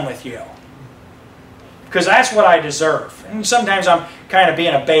 I'm done with you. Because that's what I deserve. And sometimes I'm kind of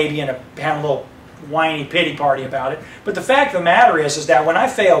being a baby and having a little whiny pity party about it. But the fact of the matter is that when I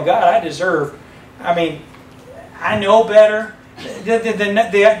fail God, I deserve, I know better.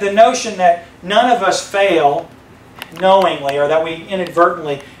 The notion that none of us fail knowingly, or that we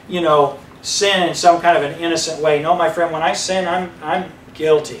inadvertently, sin in some kind of an innocent way. No, my friend, when I sin, I'm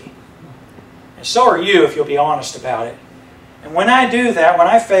guilty. And so are you, if you'll be honest about it. And when I do that, when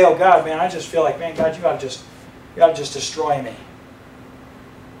I fail God, man, I just feel like, man, God, you ought to just destroy me.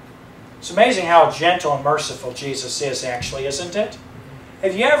 It's amazing how gentle and merciful Jesus is, actually, isn't it?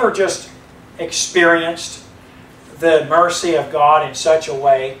 Have you ever just experienced the mercy of God in such a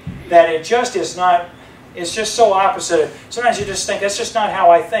way that it just is not, it's just so opposite. Sometimes you just think, that's just not how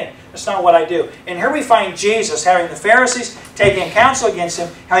I think. That's not what I do. And here we find Jesus having the Pharisees taking counsel against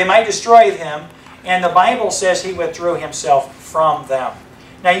Him, how He might destroy them, and the Bible says He withdrew Himself from them.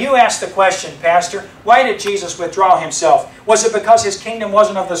 Now you ask the question, Pastor, why did Jesus withdraw Himself? Was it because His kingdom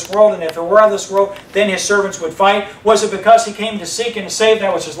wasn't of this world, and if it were of this world, then His servants would fight? Was it because He came to seek and to save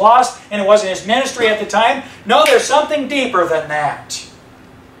that which is lost, and it wasn't His ministry at the time? No, there's something deeper than that.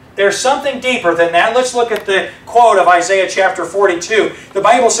 There's something deeper than that. Let's look at the quote of Isaiah chapter 42. The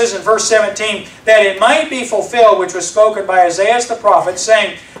Bible says in verse 17, that it might be fulfilled which was spoken by Isaiah the prophet,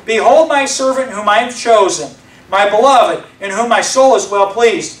 saying, Behold my servant whom I have chosen, my beloved, in whom my soul is well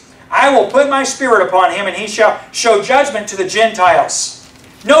pleased. I will put my spirit upon him, and he shall show judgment to the Gentiles.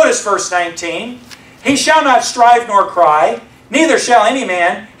 Notice verse 19. He shall not strive nor cry, neither shall any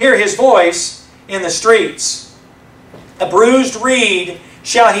man hear his voice in the streets. A bruised reed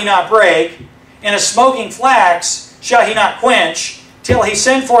shall he not break, and a smoking flax shall he not quench, till he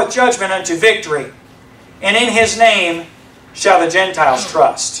send forth judgment unto victory. And in his name shall the Gentiles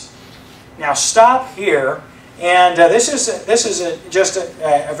trust. Now stop here. And this is just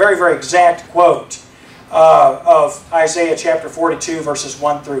a very, very exact quote of Isaiah chapter 42, verses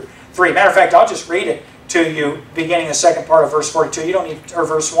 1 through 3. Matter of fact, I'll just read it to you, beginning the second part of verse 42. You don't need, or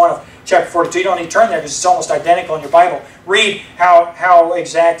verse 1 of chapter 42. You don't need to turn there because it's almost identical in your Bible. Read how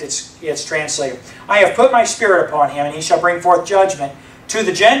exact it's translated. I have put my spirit upon him, and he shall bring forth judgment to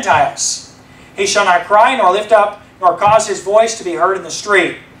the Gentiles. He shall not cry, nor lift up, nor cause his voice to be heard in the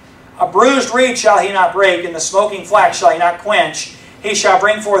street. A bruised reed shall he not break, and the smoking flax shall he not quench. He shall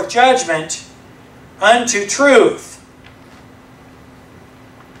bring forth judgment unto truth.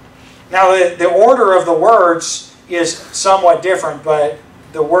 Now the order of the words is somewhat different, but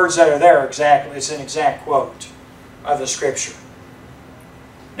the words that are there exactly, it's an exact quote of the Scripture.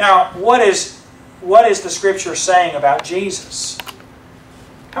 Now, what is the Scripture saying about Jesus?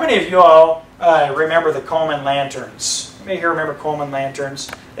 How many of you all remember the Coleman lanterns? Anybody here remember Coleman lanterns?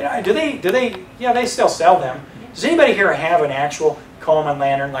 Do they? Yeah, they still sell them. Does anybody here have an actual Coleman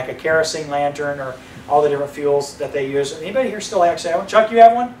lantern, like a kerosene lantern, or all the different fuels that they use? Anybody here still actually have one? Chuck, you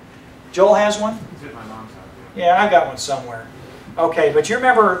have one? Joel has one? It's at my mom's house. Yeah, I got one somewhere. Okay, but you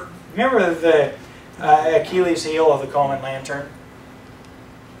remember the Achilles heel of the Coleman lantern?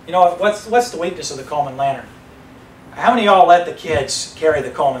 You know, what's the weakness of the Coleman lantern? How many of y'all let the kids carry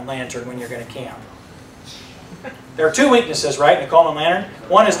the Coleman lantern when you're going to camp? There are two weaknesses, right, in the Coleman lantern.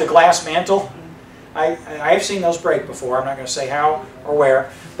 One is the glass mantle. I've seen those break before. I'm not going to say how or where.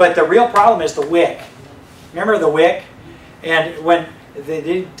 But the real problem is the wick. Remember the wick? And when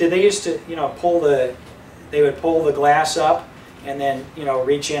they used to, they would pull the glass up and then,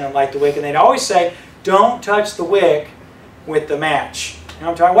 reach in and light the wick. And they'd always say, don't touch the wick with the match. You know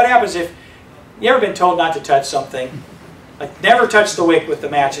what I'm talking? What happens if you ever been told not to touch something? Like, never touch the wick with the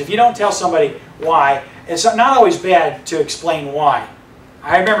match. If you don't tell somebody why, it's not always bad to explain why.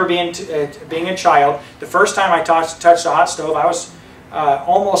 I remember being a child. The first time I touched a hot stove, I was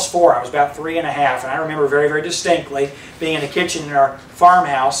almost 4. I was about 3 and a half. And I remember very, very distinctly being in the kitchen in our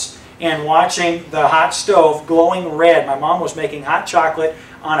farmhouse and watching the hot stove glowing red. My mom was making hot chocolate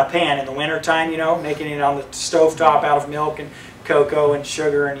on a pan in the wintertime, making it on the stove top out of milk and cocoa and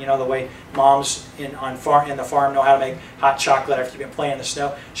sugar, and you know the way moms in the farm know how to make hot chocolate after you've been playing in the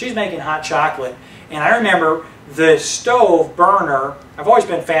snow. She's making hot chocolate, and I remember the stove burner. I've always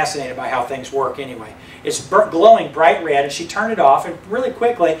been fascinated by how things work anyway. It's glowing bright red, and she turned it off, and really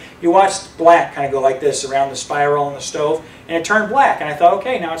quickly you watched black kind of go like this around the spiral in the stove, and it turned black, and I thought,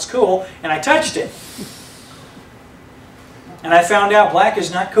 okay, now it's cool, and I touched it. And I found out black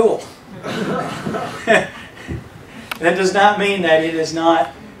is not cool. That does not mean that it is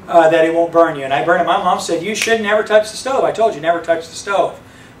not, that it won't burn you. And I burned it. My mom said, you should never touch the stove. I told you, never touch the stove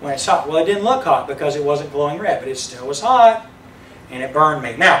when it's hot. Well, it didn't look hot because it wasn't glowing red, but it still was hot, and it burned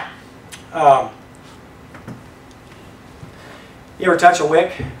me. Now, you ever touch a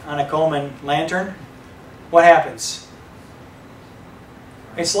wick on a Coleman lantern? What happens?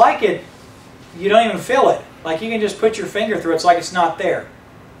 It's like you don't even feel it. Like you can just put your finger through it. It's like it's not there.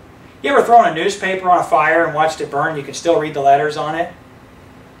 You ever thrown a newspaper on a fire and watched it burn? You can still read the letters on it.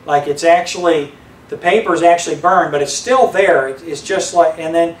 Like it's actually, the paper's actually burned, but it's still there. It's just like,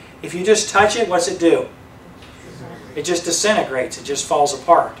 and then if you just touch it, what's it do? It just disintegrates. It just falls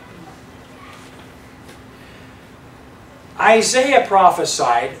apart. Isaiah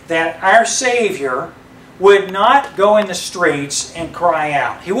prophesied that our Savior would not go in the streets and cry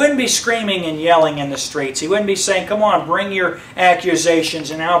out. He wouldn't be screaming and yelling in the streets. He wouldn't be saying, come on, bring your accusations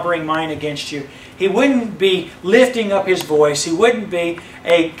and I'll bring mine against you. He wouldn't be lifting up His voice. He wouldn't be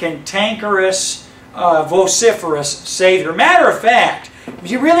a cantankerous, vociferous Savior. Matter of fact,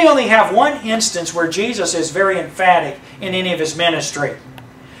 you really only have one instance where Jesus is very emphatic in any of His ministry.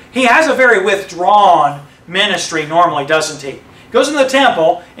 He has a very withdrawn ministry normally, doesn't he? He goes into the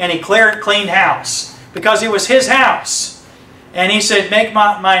temple and He cleaned house. Because it was His house. And He said, make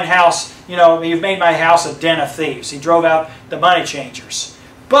mine house, you know, you've made my house a den of thieves. He drove out the money changers.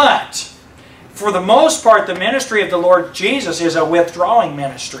 But, for the most part, the ministry of the Lord Jesus is a withdrawing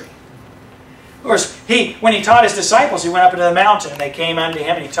ministry. Of course, when He taught His disciples, He went up into the mountain and they came unto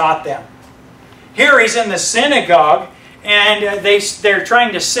Him and He taught them. Here He's in the synagogue and they're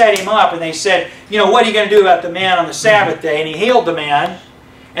trying to set Him up, and they said, you know, what are you going to do about the man on the Sabbath day? And He healed the man.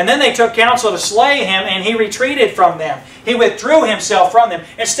 And then they took counsel to slay Him, and He retreated from them. He withdrew Himself from them.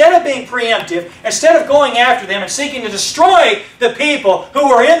 Instead of being preemptive, instead of going after them and seeking to destroy the people who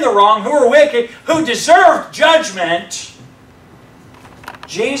were in the wrong, who were wicked, who deserved judgment,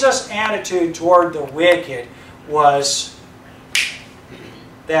 Jesus' attitude toward the wicked was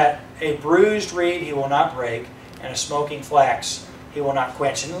that a bruised reed He will not break, and a smoking flax He will not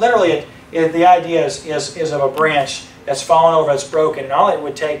quench. And literally, the idea is of a branch that's fallen over, that's broken, and all it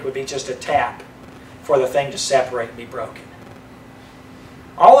would take would be just a tap for the thing to separate and be broken.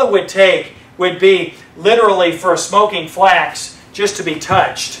 All it would take would be literally for a smoking flax just to be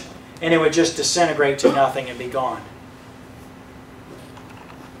touched, and it would just disintegrate to nothing and be gone.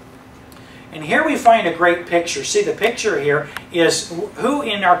 And here we find a great picture. See, the picture here is who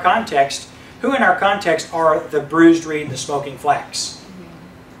in our context are the bruised reed and the smoking flax?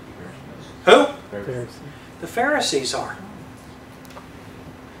 Who? The Pharisees are.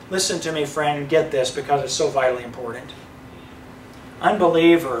 Listen to me, friend, and get this because it's so vitally important.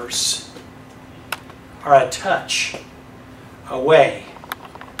 Unbelievers are a touch away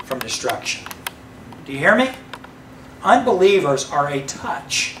from destruction. Do you hear me? Unbelievers are a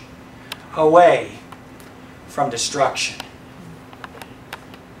touch away from destruction.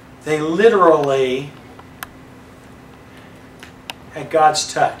 They literally, at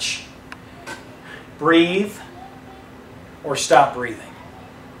God's touch, breathe or stop breathing.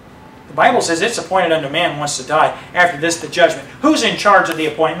 The Bible says it's appointed unto man once to die. After this, the judgment. Who's in charge of the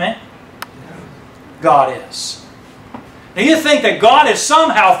appointment? God is. Now you think that God is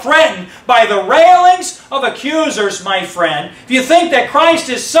somehow threatened by the railings of accusers, my friend. If you think that Christ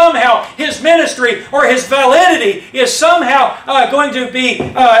is somehow, His ministry or His validity is somehow going to be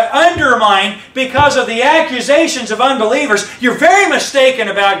undermined because of the accusations of unbelievers, you're very mistaken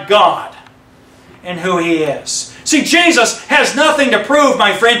about God and who He is. See, Jesus has nothing to prove,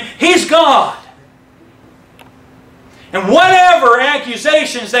 my friend. He's God. And whatever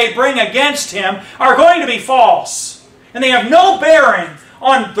accusations they bring against Him are going to be false. And they have no bearing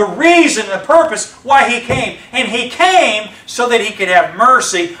on the reason, the purpose why He came. And He came so that He could have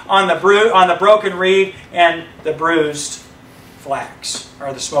mercy on the broken reed and the bruised flax,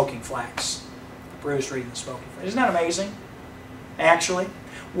 or the smoking flax. The bruised reed and the smoking flax. Isn't that amazing? Actually.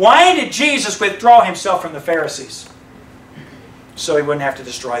 Why did Jesus withdraw Himself from the Pharisees? So He wouldn't have to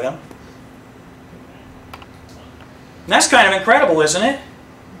destroy them. And that's kind of incredible, isn't it?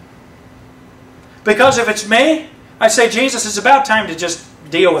 Because if it's me, I say, Jesus, it's about time to just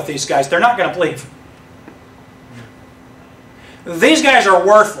deal with these guys. They're not going to believe. These guys are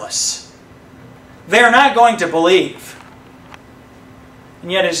worthless. They're not going to believe.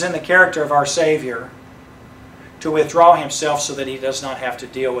 And yet it is in the character of our Savior to withdraw Himself so that He does not have to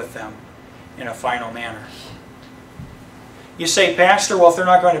deal with them in a final manner. You say, Pastor, well, if they're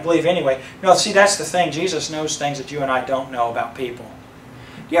not going to believe anyway. No, see, that's the thing. Jesus knows things that you and I don't know about people.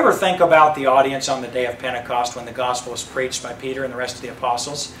 Do you ever think about the audience on the day of Pentecost when the gospel was preached by Peter and the rest of the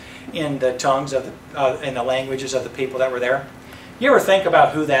apostles in the tongues of in the languages of the people that were there? You ever think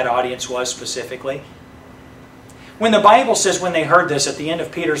about who that audience was specifically? When the Bible says when they heard this at the end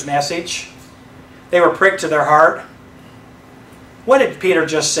of Peter's message, they were pricked to their heart. What did Peter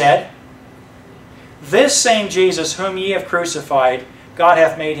just said? This same Jesus whom ye have crucified, God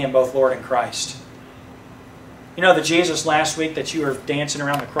hath made Him both Lord and Christ. You know the Jesus last week that you were dancing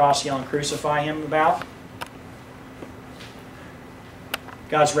around the cross yelling, crucify Him about?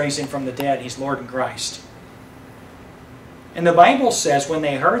 God's raised Him from the dead. He's Lord and Christ. And the Bible says when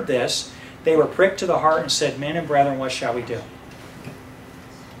they heard this, they were pricked to the heart and said, men and brethren, what shall we do?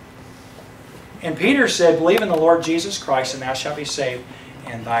 And Peter said, believe in the Lord Jesus Christ, and thou shalt be saved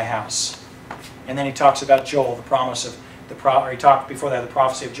in thy house. And then he talks about Joel, the promise of he talked before that, the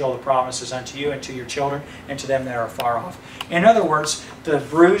prophecy of Joel, the promises unto you and to your children and to them that are far off. In other words, the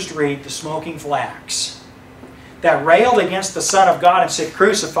bruised reed, the smoking flax, that railed against the Son of God and said,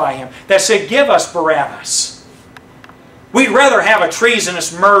 crucify Him, that said, give us Barabbas. We'd rather have a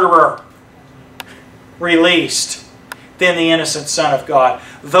treasonous murderer released than the innocent Son of God.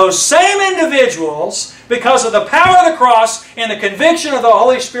 Those same individuals, because of the power of the cross and the conviction of the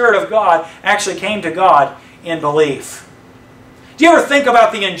Holy Spirit of God, actually came to God in belief. Do you ever think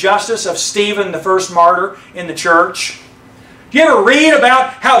about the injustice of Stephen, the first martyr in the church? Do you ever read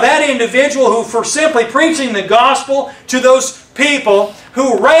about how that individual who, for simply preaching the gospel to those people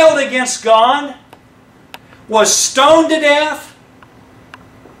who railed against God, was stoned to death?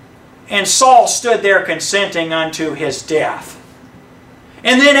 And Saul stood there consenting unto his death.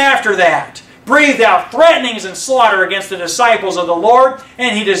 And then after that, breathed out threatenings and slaughter against the disciples of the Lord.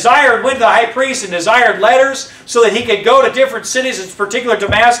 And he went to the high priest and desired letters so that he could go to different cities, in particular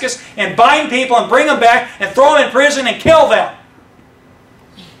Damascus, and bind people and bring them back and throw them in prison and kill them.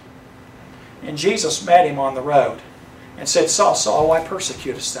 And Jesus met him on the road and said, Saul, Saul, why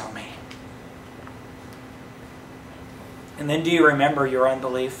persecutest thou me? And then do you remember your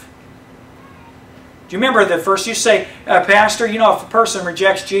unbelief? Do you remember the first, you say, Pastor, you know, if a person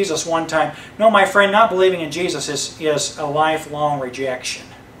rejects Jesus one time, no, my friend, not believing in Jesus is a lifelong rejection.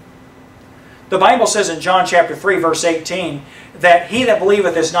 The Bible says in John chapter 3, verse 18, that he that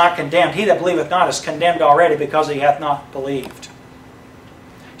believeth is not condemned. He that believeth not is condemned already because he hath not believed.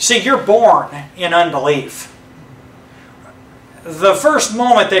 See, you're born in unbelief. The first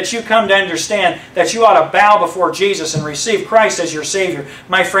moment that you come to understand that you ought to bow before Jesus and receive Christ as your Savior,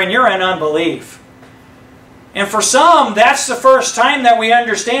 my friend, you're in unbelief. And for some, that's the first time that we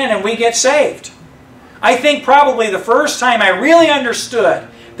understand and we get saved. I think probably the first time I really understood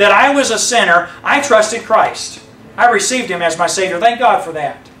that I was a sinner, I trusted Christ. I received Him as my Savior. Thank God for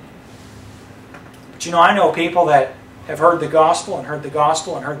that. But you know, I know people that have heard the gospel and heard the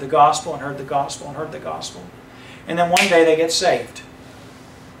gospel and heard the gospel and heard the gospel and heard the gospel. And then one day they get saved.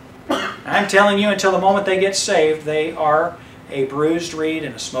 I'm telling you, until the moment they get saved, they are a bruised reed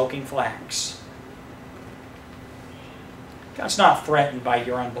and a smoking flax. God's not threatened by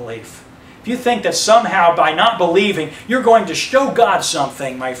your unbelief. If you think that somehow by not believing you're going to show God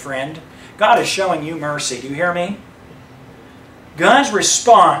something, my friend, God is showing you mercy. Do you hear me? God's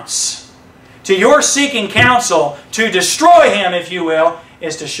response to your seeking counsel to destroy Him, if you will,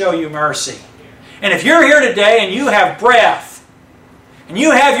 is to show you mercy. And if you're here today and you have breath, and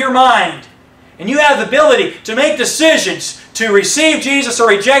you have your mind, and you have the ability to make decisions to receive Jesus or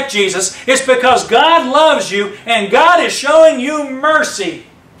reject Jesus, it's because God loves you and God is showing you mercy.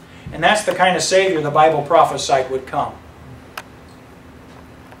 And that's the kind of Savior the Bible prophesied would come.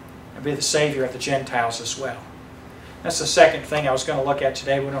 And be the Savior of the Gentiles as well. That's the second thing I was going to look at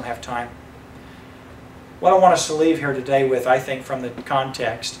today. We don't have time. What I want us to leave here today with, I think, from the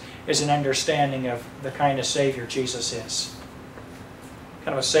context, is an understanding of the kind of Savior Jesus is. What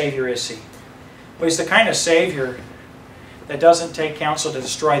kind of a Savior is He? Well, He's the kind of Savior that doesn't take counsel to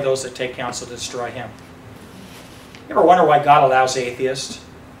destroy those that take counsel to destroy Him. You ever wonder why God allows atheists?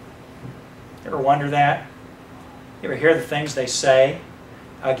 You ever wonder that? You ever hear the things they say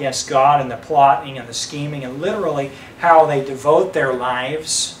against God and the plotting and the scheming and literally how they devote their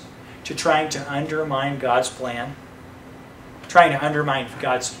lives to trying to undermine God's plan? Trying to undermine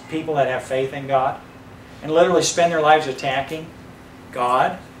God's people that have faith in God and literally spend their lives attacking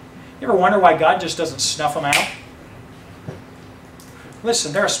God? You ever wonder why God just doesn't snuff them out?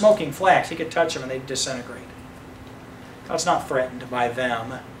 Listen, they're a smoking flax. He could touch them and they'd disintegrate. God's not threatened by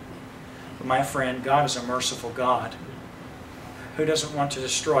them. But my friend, God is a merciful God who doesn't want to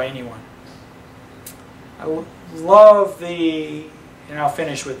destroy anyone. I love the, and I'll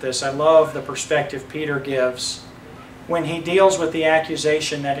finish with this, I love the perspective Peter gives when he deals with the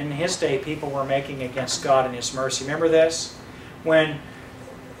accusation that in his day people were making against God and His mercy. Remember this? When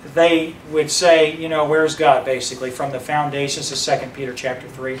they would say, you know, where's God, basically, from the foundations of 2 Peter chapter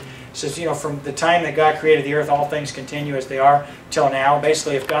 3. It says, you know, from the time that God created the earth, all things continue as they are till now.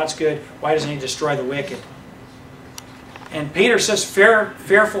 Basically, if God's good, why doesn't He destroy the wicked? And Peter says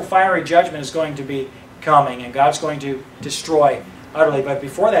fearful fiery judgment is going to be coming, and God's going to destroy utterly. But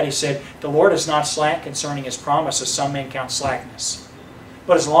before that, he said, the Lord is not slack concerning His promise, as some men count slackness,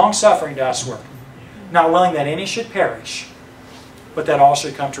 but is long-suffering to usward, not willing that any should perish, but that all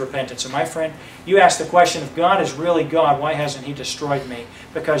should come to repentance. And my friend, you ask the question, if God is really God, why hasn't He destroyed me?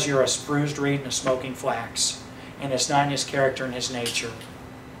 Because you're a bruised reed and a smoking flax, and it's not in His character and His nature.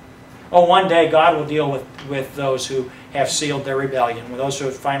 Oh, one day God will deal with those who have sealed their rebellion, with those who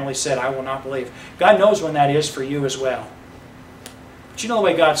have finally said, I will not believe. God knows when that is for you as well. But you know the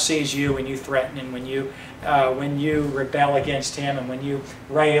way God sees you when you threaten and when you rebel against Him and when you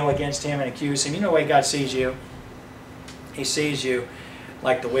rail against Him and accuse Him. You know the way God sees you? He sees you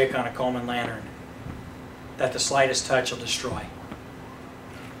like the wick on a Coleman lantern that the slightest touch will destroy.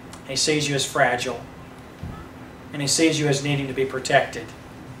 He sees you as fragile, and He sees you as needing to be protected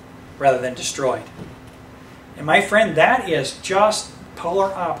rather than destroyed. And my friend, that is just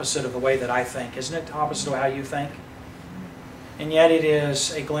polar opposite of the way that I think. Isn't it opposite of how you think? And yet it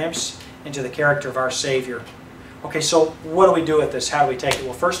is a glimpse into the character of our Savior. Okay, so what do we do with this? How do we take it?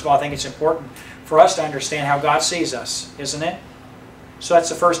 Well, first of all, I think it's important for us to understand how God sees us, isn't it? So that's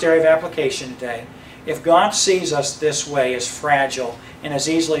the first area of application today. If God sees us this way, as fragile and as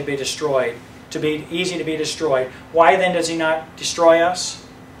easily be destroyed, easy to be destroyed, why then does He not destroy us?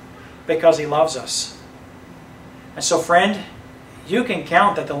 Because He loves us. And so, friend, you can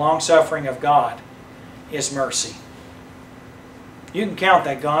count that the long-suffering of God is mercy. You can count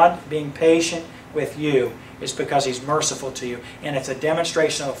that God being patient with you is because He's merciful to you. And it's a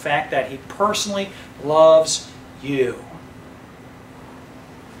demonstration of the fact that He personally loves you.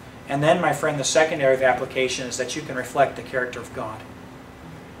 And then, my friend, the second area of application is that you can reflect the character of God.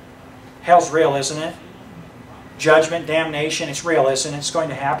 Hell's real, isn't it? Judgment, damnation, it's real, isn't it? It's going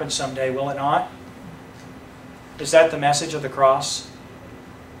to happen someday, will it not? Is that the message of the cross?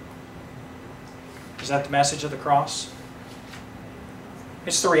 Is that the message of the cross?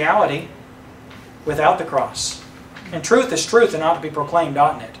 It's the reality without the cross. And truth is truth and ought to be proclaimed,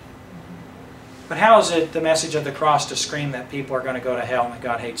 oughtn't it? But how is it the message of the cross to scream that people are going to go to hell and that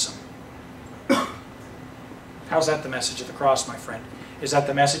God hates them? How's that the message of the cross, my friend? Is that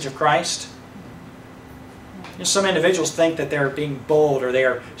the message of Christ? You know, some individuals think that they're being bold or they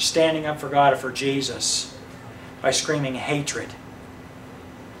are standing up for God or for Jesus by screaming hatred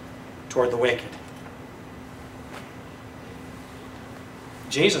toward the wicked.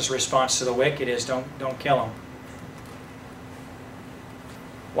 Jesus' response to the wicked is, don't kill them.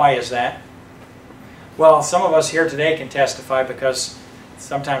 Why is that? Well, some of us here today can testify because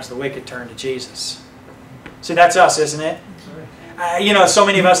sometimes the wicked turn to Jesus. See, that's us, isn't it? You know, so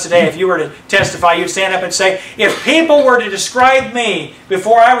many of us today, if you were to testify, you'd stand up and say, if people were to describe me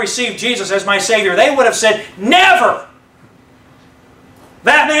before I received Jesus as my Savior, they would have said, never!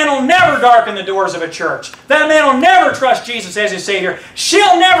 That man will never darken the doors of a church. That man will never trust Jesus as his Savior.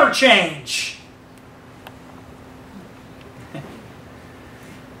 She'll never change.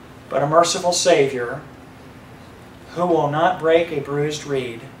 But a merciful Savior who will not break a bruised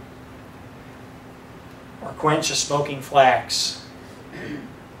reed or quench a smoking flax,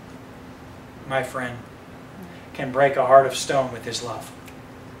 my friend, can break a heart of stone with His love.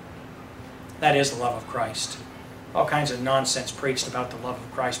 That is the love of Christ. All kinds of nonsense preached about the love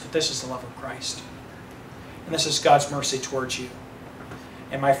of Christ, but this is the love of Christ. And this is God's mercy towards you.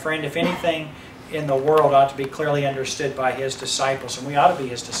 And my friend, if anything in the world ought to be clearly understood by His disciples, and we ought to be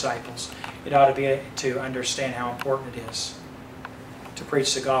His disciples, it ought to be to understand how important it is to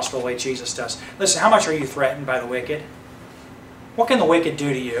preach the gospel the way Jesus does. Listen, how much are you threatened by the wicked? What can the wicked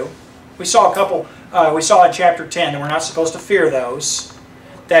do to you? We saw we saw in chapter 10 that we're not supposed to fear those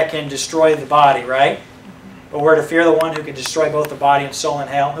that can destroy the body, right? But we're to fear the one who can destroy both the body and soul in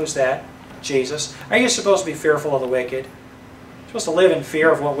hell. Who's that? Jesus. Are you supposed to be fearful of the wicked? You're supposed to live in fear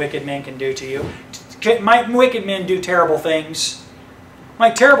of what wicked men can do to you. Might wicked men do terrible things?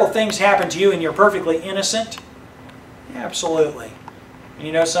 Might terrible things happen to you and you're perfectly innocent? Yeah, absolutely. And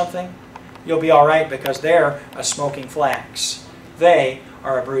you know something? You'll be all right because they're a smoking flax. They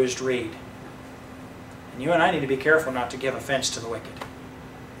are a bruised reed. And you and I need to be careful not to give offense to the wicked.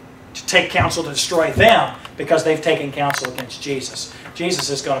 To take counsel to destroy them because they've taken counsel against Jesus.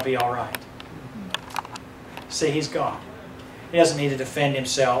 Jesus is going to be all right. See, He's God. He doesn't need to defend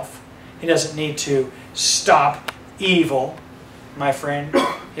Himself. He doesn't need to stop evil. My friend,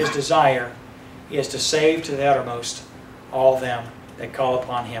 His desire is to save to the uttermost all them that call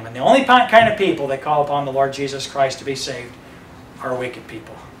upon Him. And the only kind of people that call upon the Lord Jesus Christ to be saved are wicked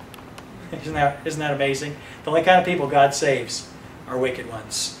people. Isn't that amazing? The only kind of people God saves are wicked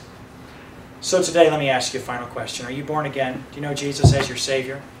ones. So today, let me ask you a final question. Are you born again? Do you know Jesus as your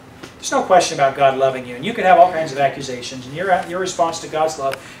Savior? There's no question about God loving you. And you could have all kinds of accusations. And your response to God's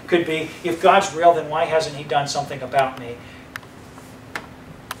love could be, if God's real, then why hasn't He done something about me?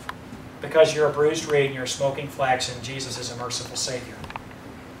 Because you're a bruised reed and you're a smoking flax, and Jesus is a merciful Savior.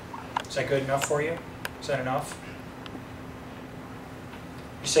 Is that good enough for you? Is that enough?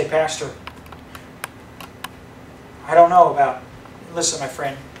 You say, Pastor, I don't know about... Listen, my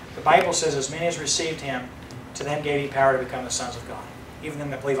friend, the Bible says, as many as received Him, to them gave He power to become the sons of God. Even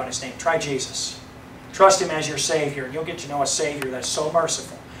them that believe on His name. Try Jesus. Trust Him as your Savior, and you'll get to know a Savior that's so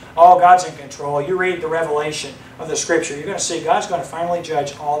merciful. Oh, God's in control. You read the revelation of the Scripture, you're going to see God's going to finally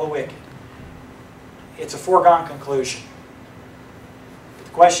judge all the wicked. It's a foregone conclusion. But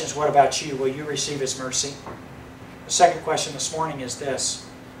the question is, what about you? Will you receive His mercy? The second question this morning is this.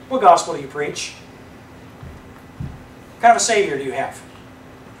 What gospel do you preach? What kind of a Savior do you have?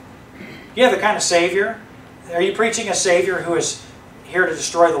 Do you have the kind of Savior? Are you preaching a Savior who is here to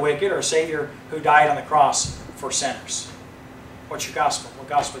destroy the wicked, or a Savior who died on the cross for sinners? What's your gospel? What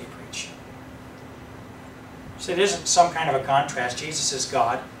gospel do you preach? So it isn't some kind of a contrast. Jesus is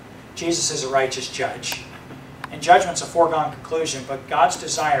God. Jesus is a righteous judge. And judgment's a foregone conclusion, but God's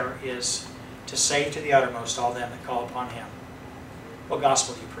desire is to save to the uttermost all them that call upon Him. What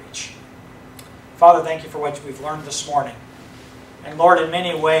gospel do you preach? Father, thank You for what we've learned this morning. And Lord, in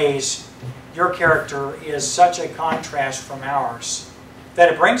many ways, Your character is such a contrast from ours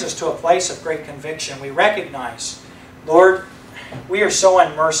that it brings us to a place of great conviction. We recognize, Lord, we are so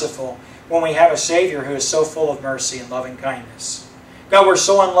unmerciful when we have a Savior who is so full of mercy and loving kindness. God, we're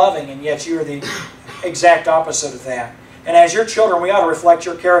so unloving, and yet You are the exact opposite of that. And as Your children, we ought to reflect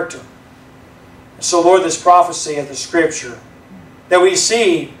Your character. So, Lord, this prophecy of the Scripture that we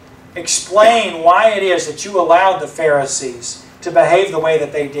see explain why it is that You allowed the Pharisees to behave the way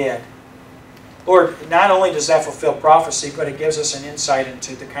that they did. Lord, not only does that fulfill prophecy, but it gives us an insight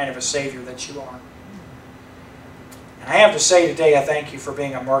into the kind of a Savior that You are. And I have to say today, I thank You for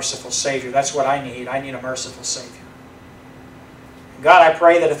being a merciful Savior. That's what I need. I need a merciful Savior. And God, I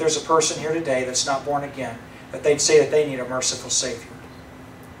pray that if there's a person here today that's not born again, that they'd say that they need a merciful Savior.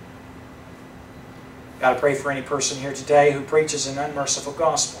 God, I pray for any person here today who preaches an unmerciful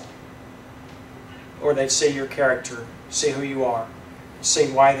gospel. Lord, they'd see Your character, see who You are,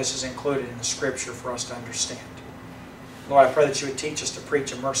 see why this is included in the Scripture for us to understand. Lord, I pray that You would teach us to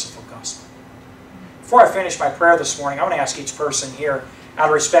preach a merciful gospel. Before I finish my prayer this morning, I want to ask each person here, out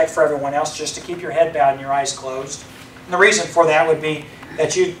of respect for everyone else, just to keep your head bowed and your eyes closed. And the reason for that would be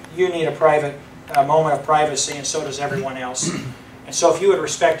that you need a moment of privacy, and so does everyone else. And so if you would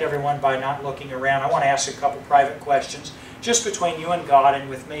respect everyone by not looking around, I want to ask a couple private questions, just between you and God and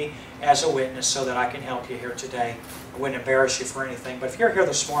with me as a witness, so that I can help you here today. I wouldn't embarrass you for anything. But if you're here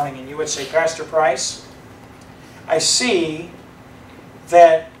this morning and you would say, Pastor Price, I see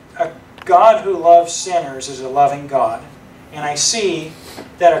that a God who loves sinners is a loving God. And I see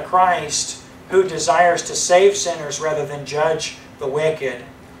that a Christ who desires to save sinners rather than judge the wicked,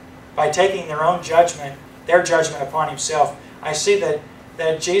 by taking their own judgment, their judgment upon Himself, I see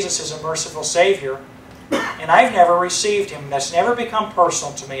that Jesus is a merciful Savior. And I've never received Him. That's never become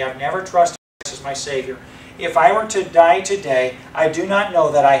personal to me. I've never trusted Him as my Savior. If I were to die today, I do not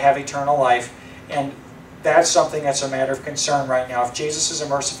know that I have eternal life. And that's something that's a matter of concern right now. If Jesus is a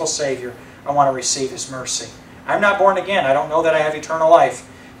merciful Savior, I want to receive His mercy. I'm not born again. I don't know that I have eternal life.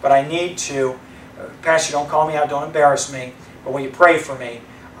 But I need to. Pastor, don't call me out. Don't embarrass me. But will you pray for me?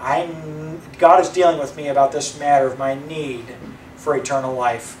 God is dealing with me about this matter of my need for eternal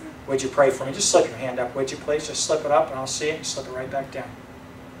life. Would you pray for me? Just slip your hand up, would you please? Just slip it up and I'll see it, and slip it right back down.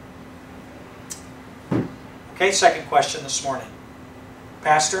 Okay, second question this morning.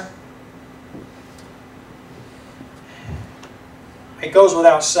 Pastor, it goes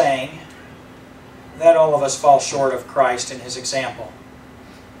without saying that all of us fall short of Christ and His example.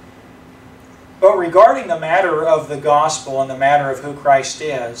 But regarding the matter of the gospel and the matter of who Christ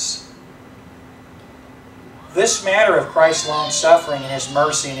is, this matter of Christ's long suffering and His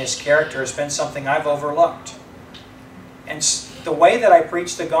mercy and His character has been something I've overlooked. And the way that I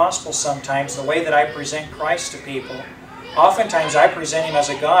preach the gospel sometimes, the way that I present Christ to people, oftentimes I present Him as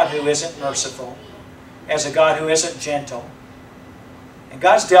a God who isn't merciful, as a God who isn't gentle. And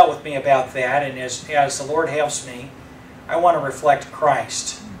God's dealt with me about that, and as the Lord helps me, I want to reflect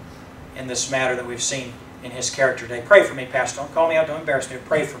Christ in this matter that we've seen in His character today. Pray for me, Pastor. Don't call me out, don't embarrass me, but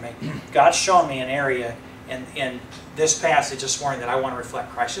pray for me. God's shown me an area in this passage this morning that I want to reflect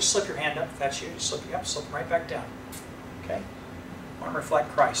Christ. Just slip your hand up if that's you. Just slip it up, slip it right back down. Okay? I want to reflect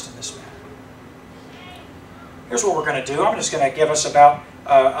Christ in this matter. Here's what we're going to do. I'm just going to give us about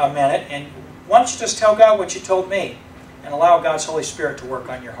a minute, and why don't you just tell God what you told me and allow God's Holy Spirit to work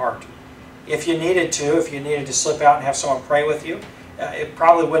on your heart. If you needed to slip out and have someone pray with you, it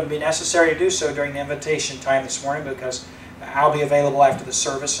probably wouldn't be necessary to do so during the invitation time this morning because I'll be available after the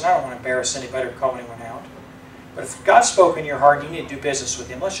service, and I don't want to embarrass anybody or call anyone out. But if God spoke in your heart and you need to do business with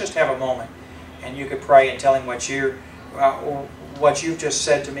Him, let's just have a moment, and you could pray and tell Him what you've just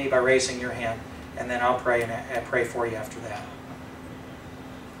said to me by raising your hand, and then I'll pray and pray for you after that.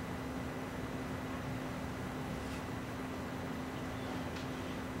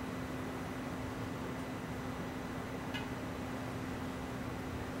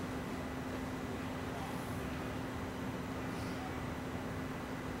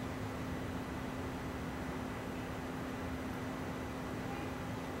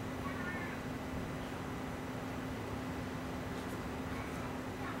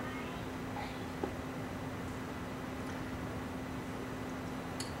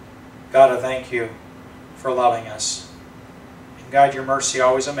 God, I thank You for loving us. And God, Your mercy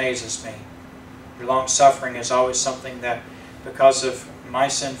always amazes me. Your long-suffering is always something that, because of my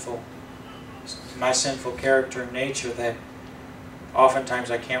sinful character and nature, that oftentimes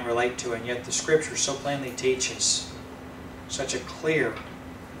I can't relate to, and yet the Scripture so plainly teaches such a clear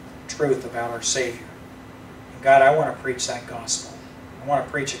truth about our Savior. And God, I want to preach that gospel. I want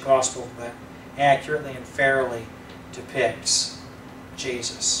to preach a gospel that accurately and fairly depicts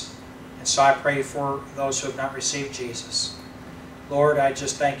Jesus. And so I pray for those who have not received Jesus. Lord, I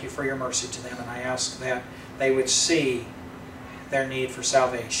just thank You for Your mercy to them, and I ask that they would see their need for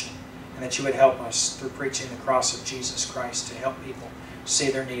salvation, and that You would help us through preaching the cross of Jesus Christ to help people see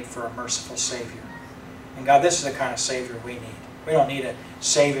their need for a merciful Savior. And God, this is the kind of Savior we need. We don't need a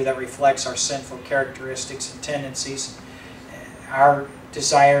Savior that reflects our sinful characteristics and tendencies, our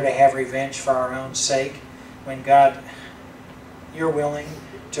desire to have revenge for our own sake, when God, You're willing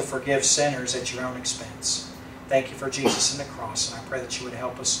to forgive sinners at Your own expense. Thank You for Jesus and the cross, and I pray that You would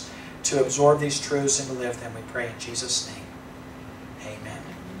help us to absorb these truths and to live them. We pray in Jesus' name. Amen.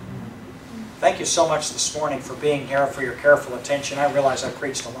 Thank you so much this morning for being here, for your careful attention. I realize I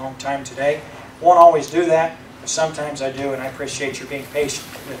preached a long time today. Won't always do that, but sometimes I do, and I appreciate your being patient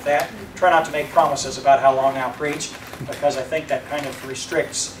with that. Try not to make promises about how long I'll preach, because I think that kind of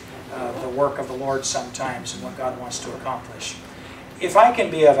restricts the work of the Lord sometimes and what God wants to accomplish. If I can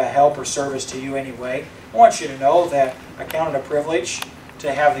be of a help or service to you anyway, I want you to know that I count it a privilege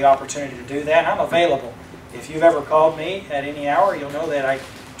to have the opportunity to do that. I'm available. If you've ever called me at any hour, you'll know that I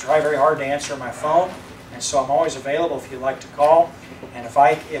try very hard to answer my phone, and so I'm always available if you'd like to call. And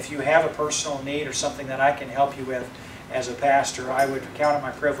if you have a personal need or something that I can help you with as a pastor, I would count it my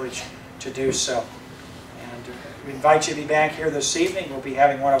privilege to do so. And we invite you to be back here this evening. We'll be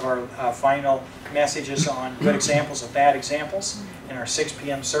having one of our final messages on good examples of bad examples in our 6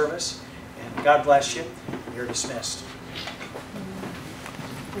 p.m. service. And God bless you. You're dismissed.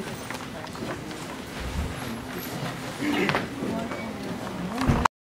 Thank you.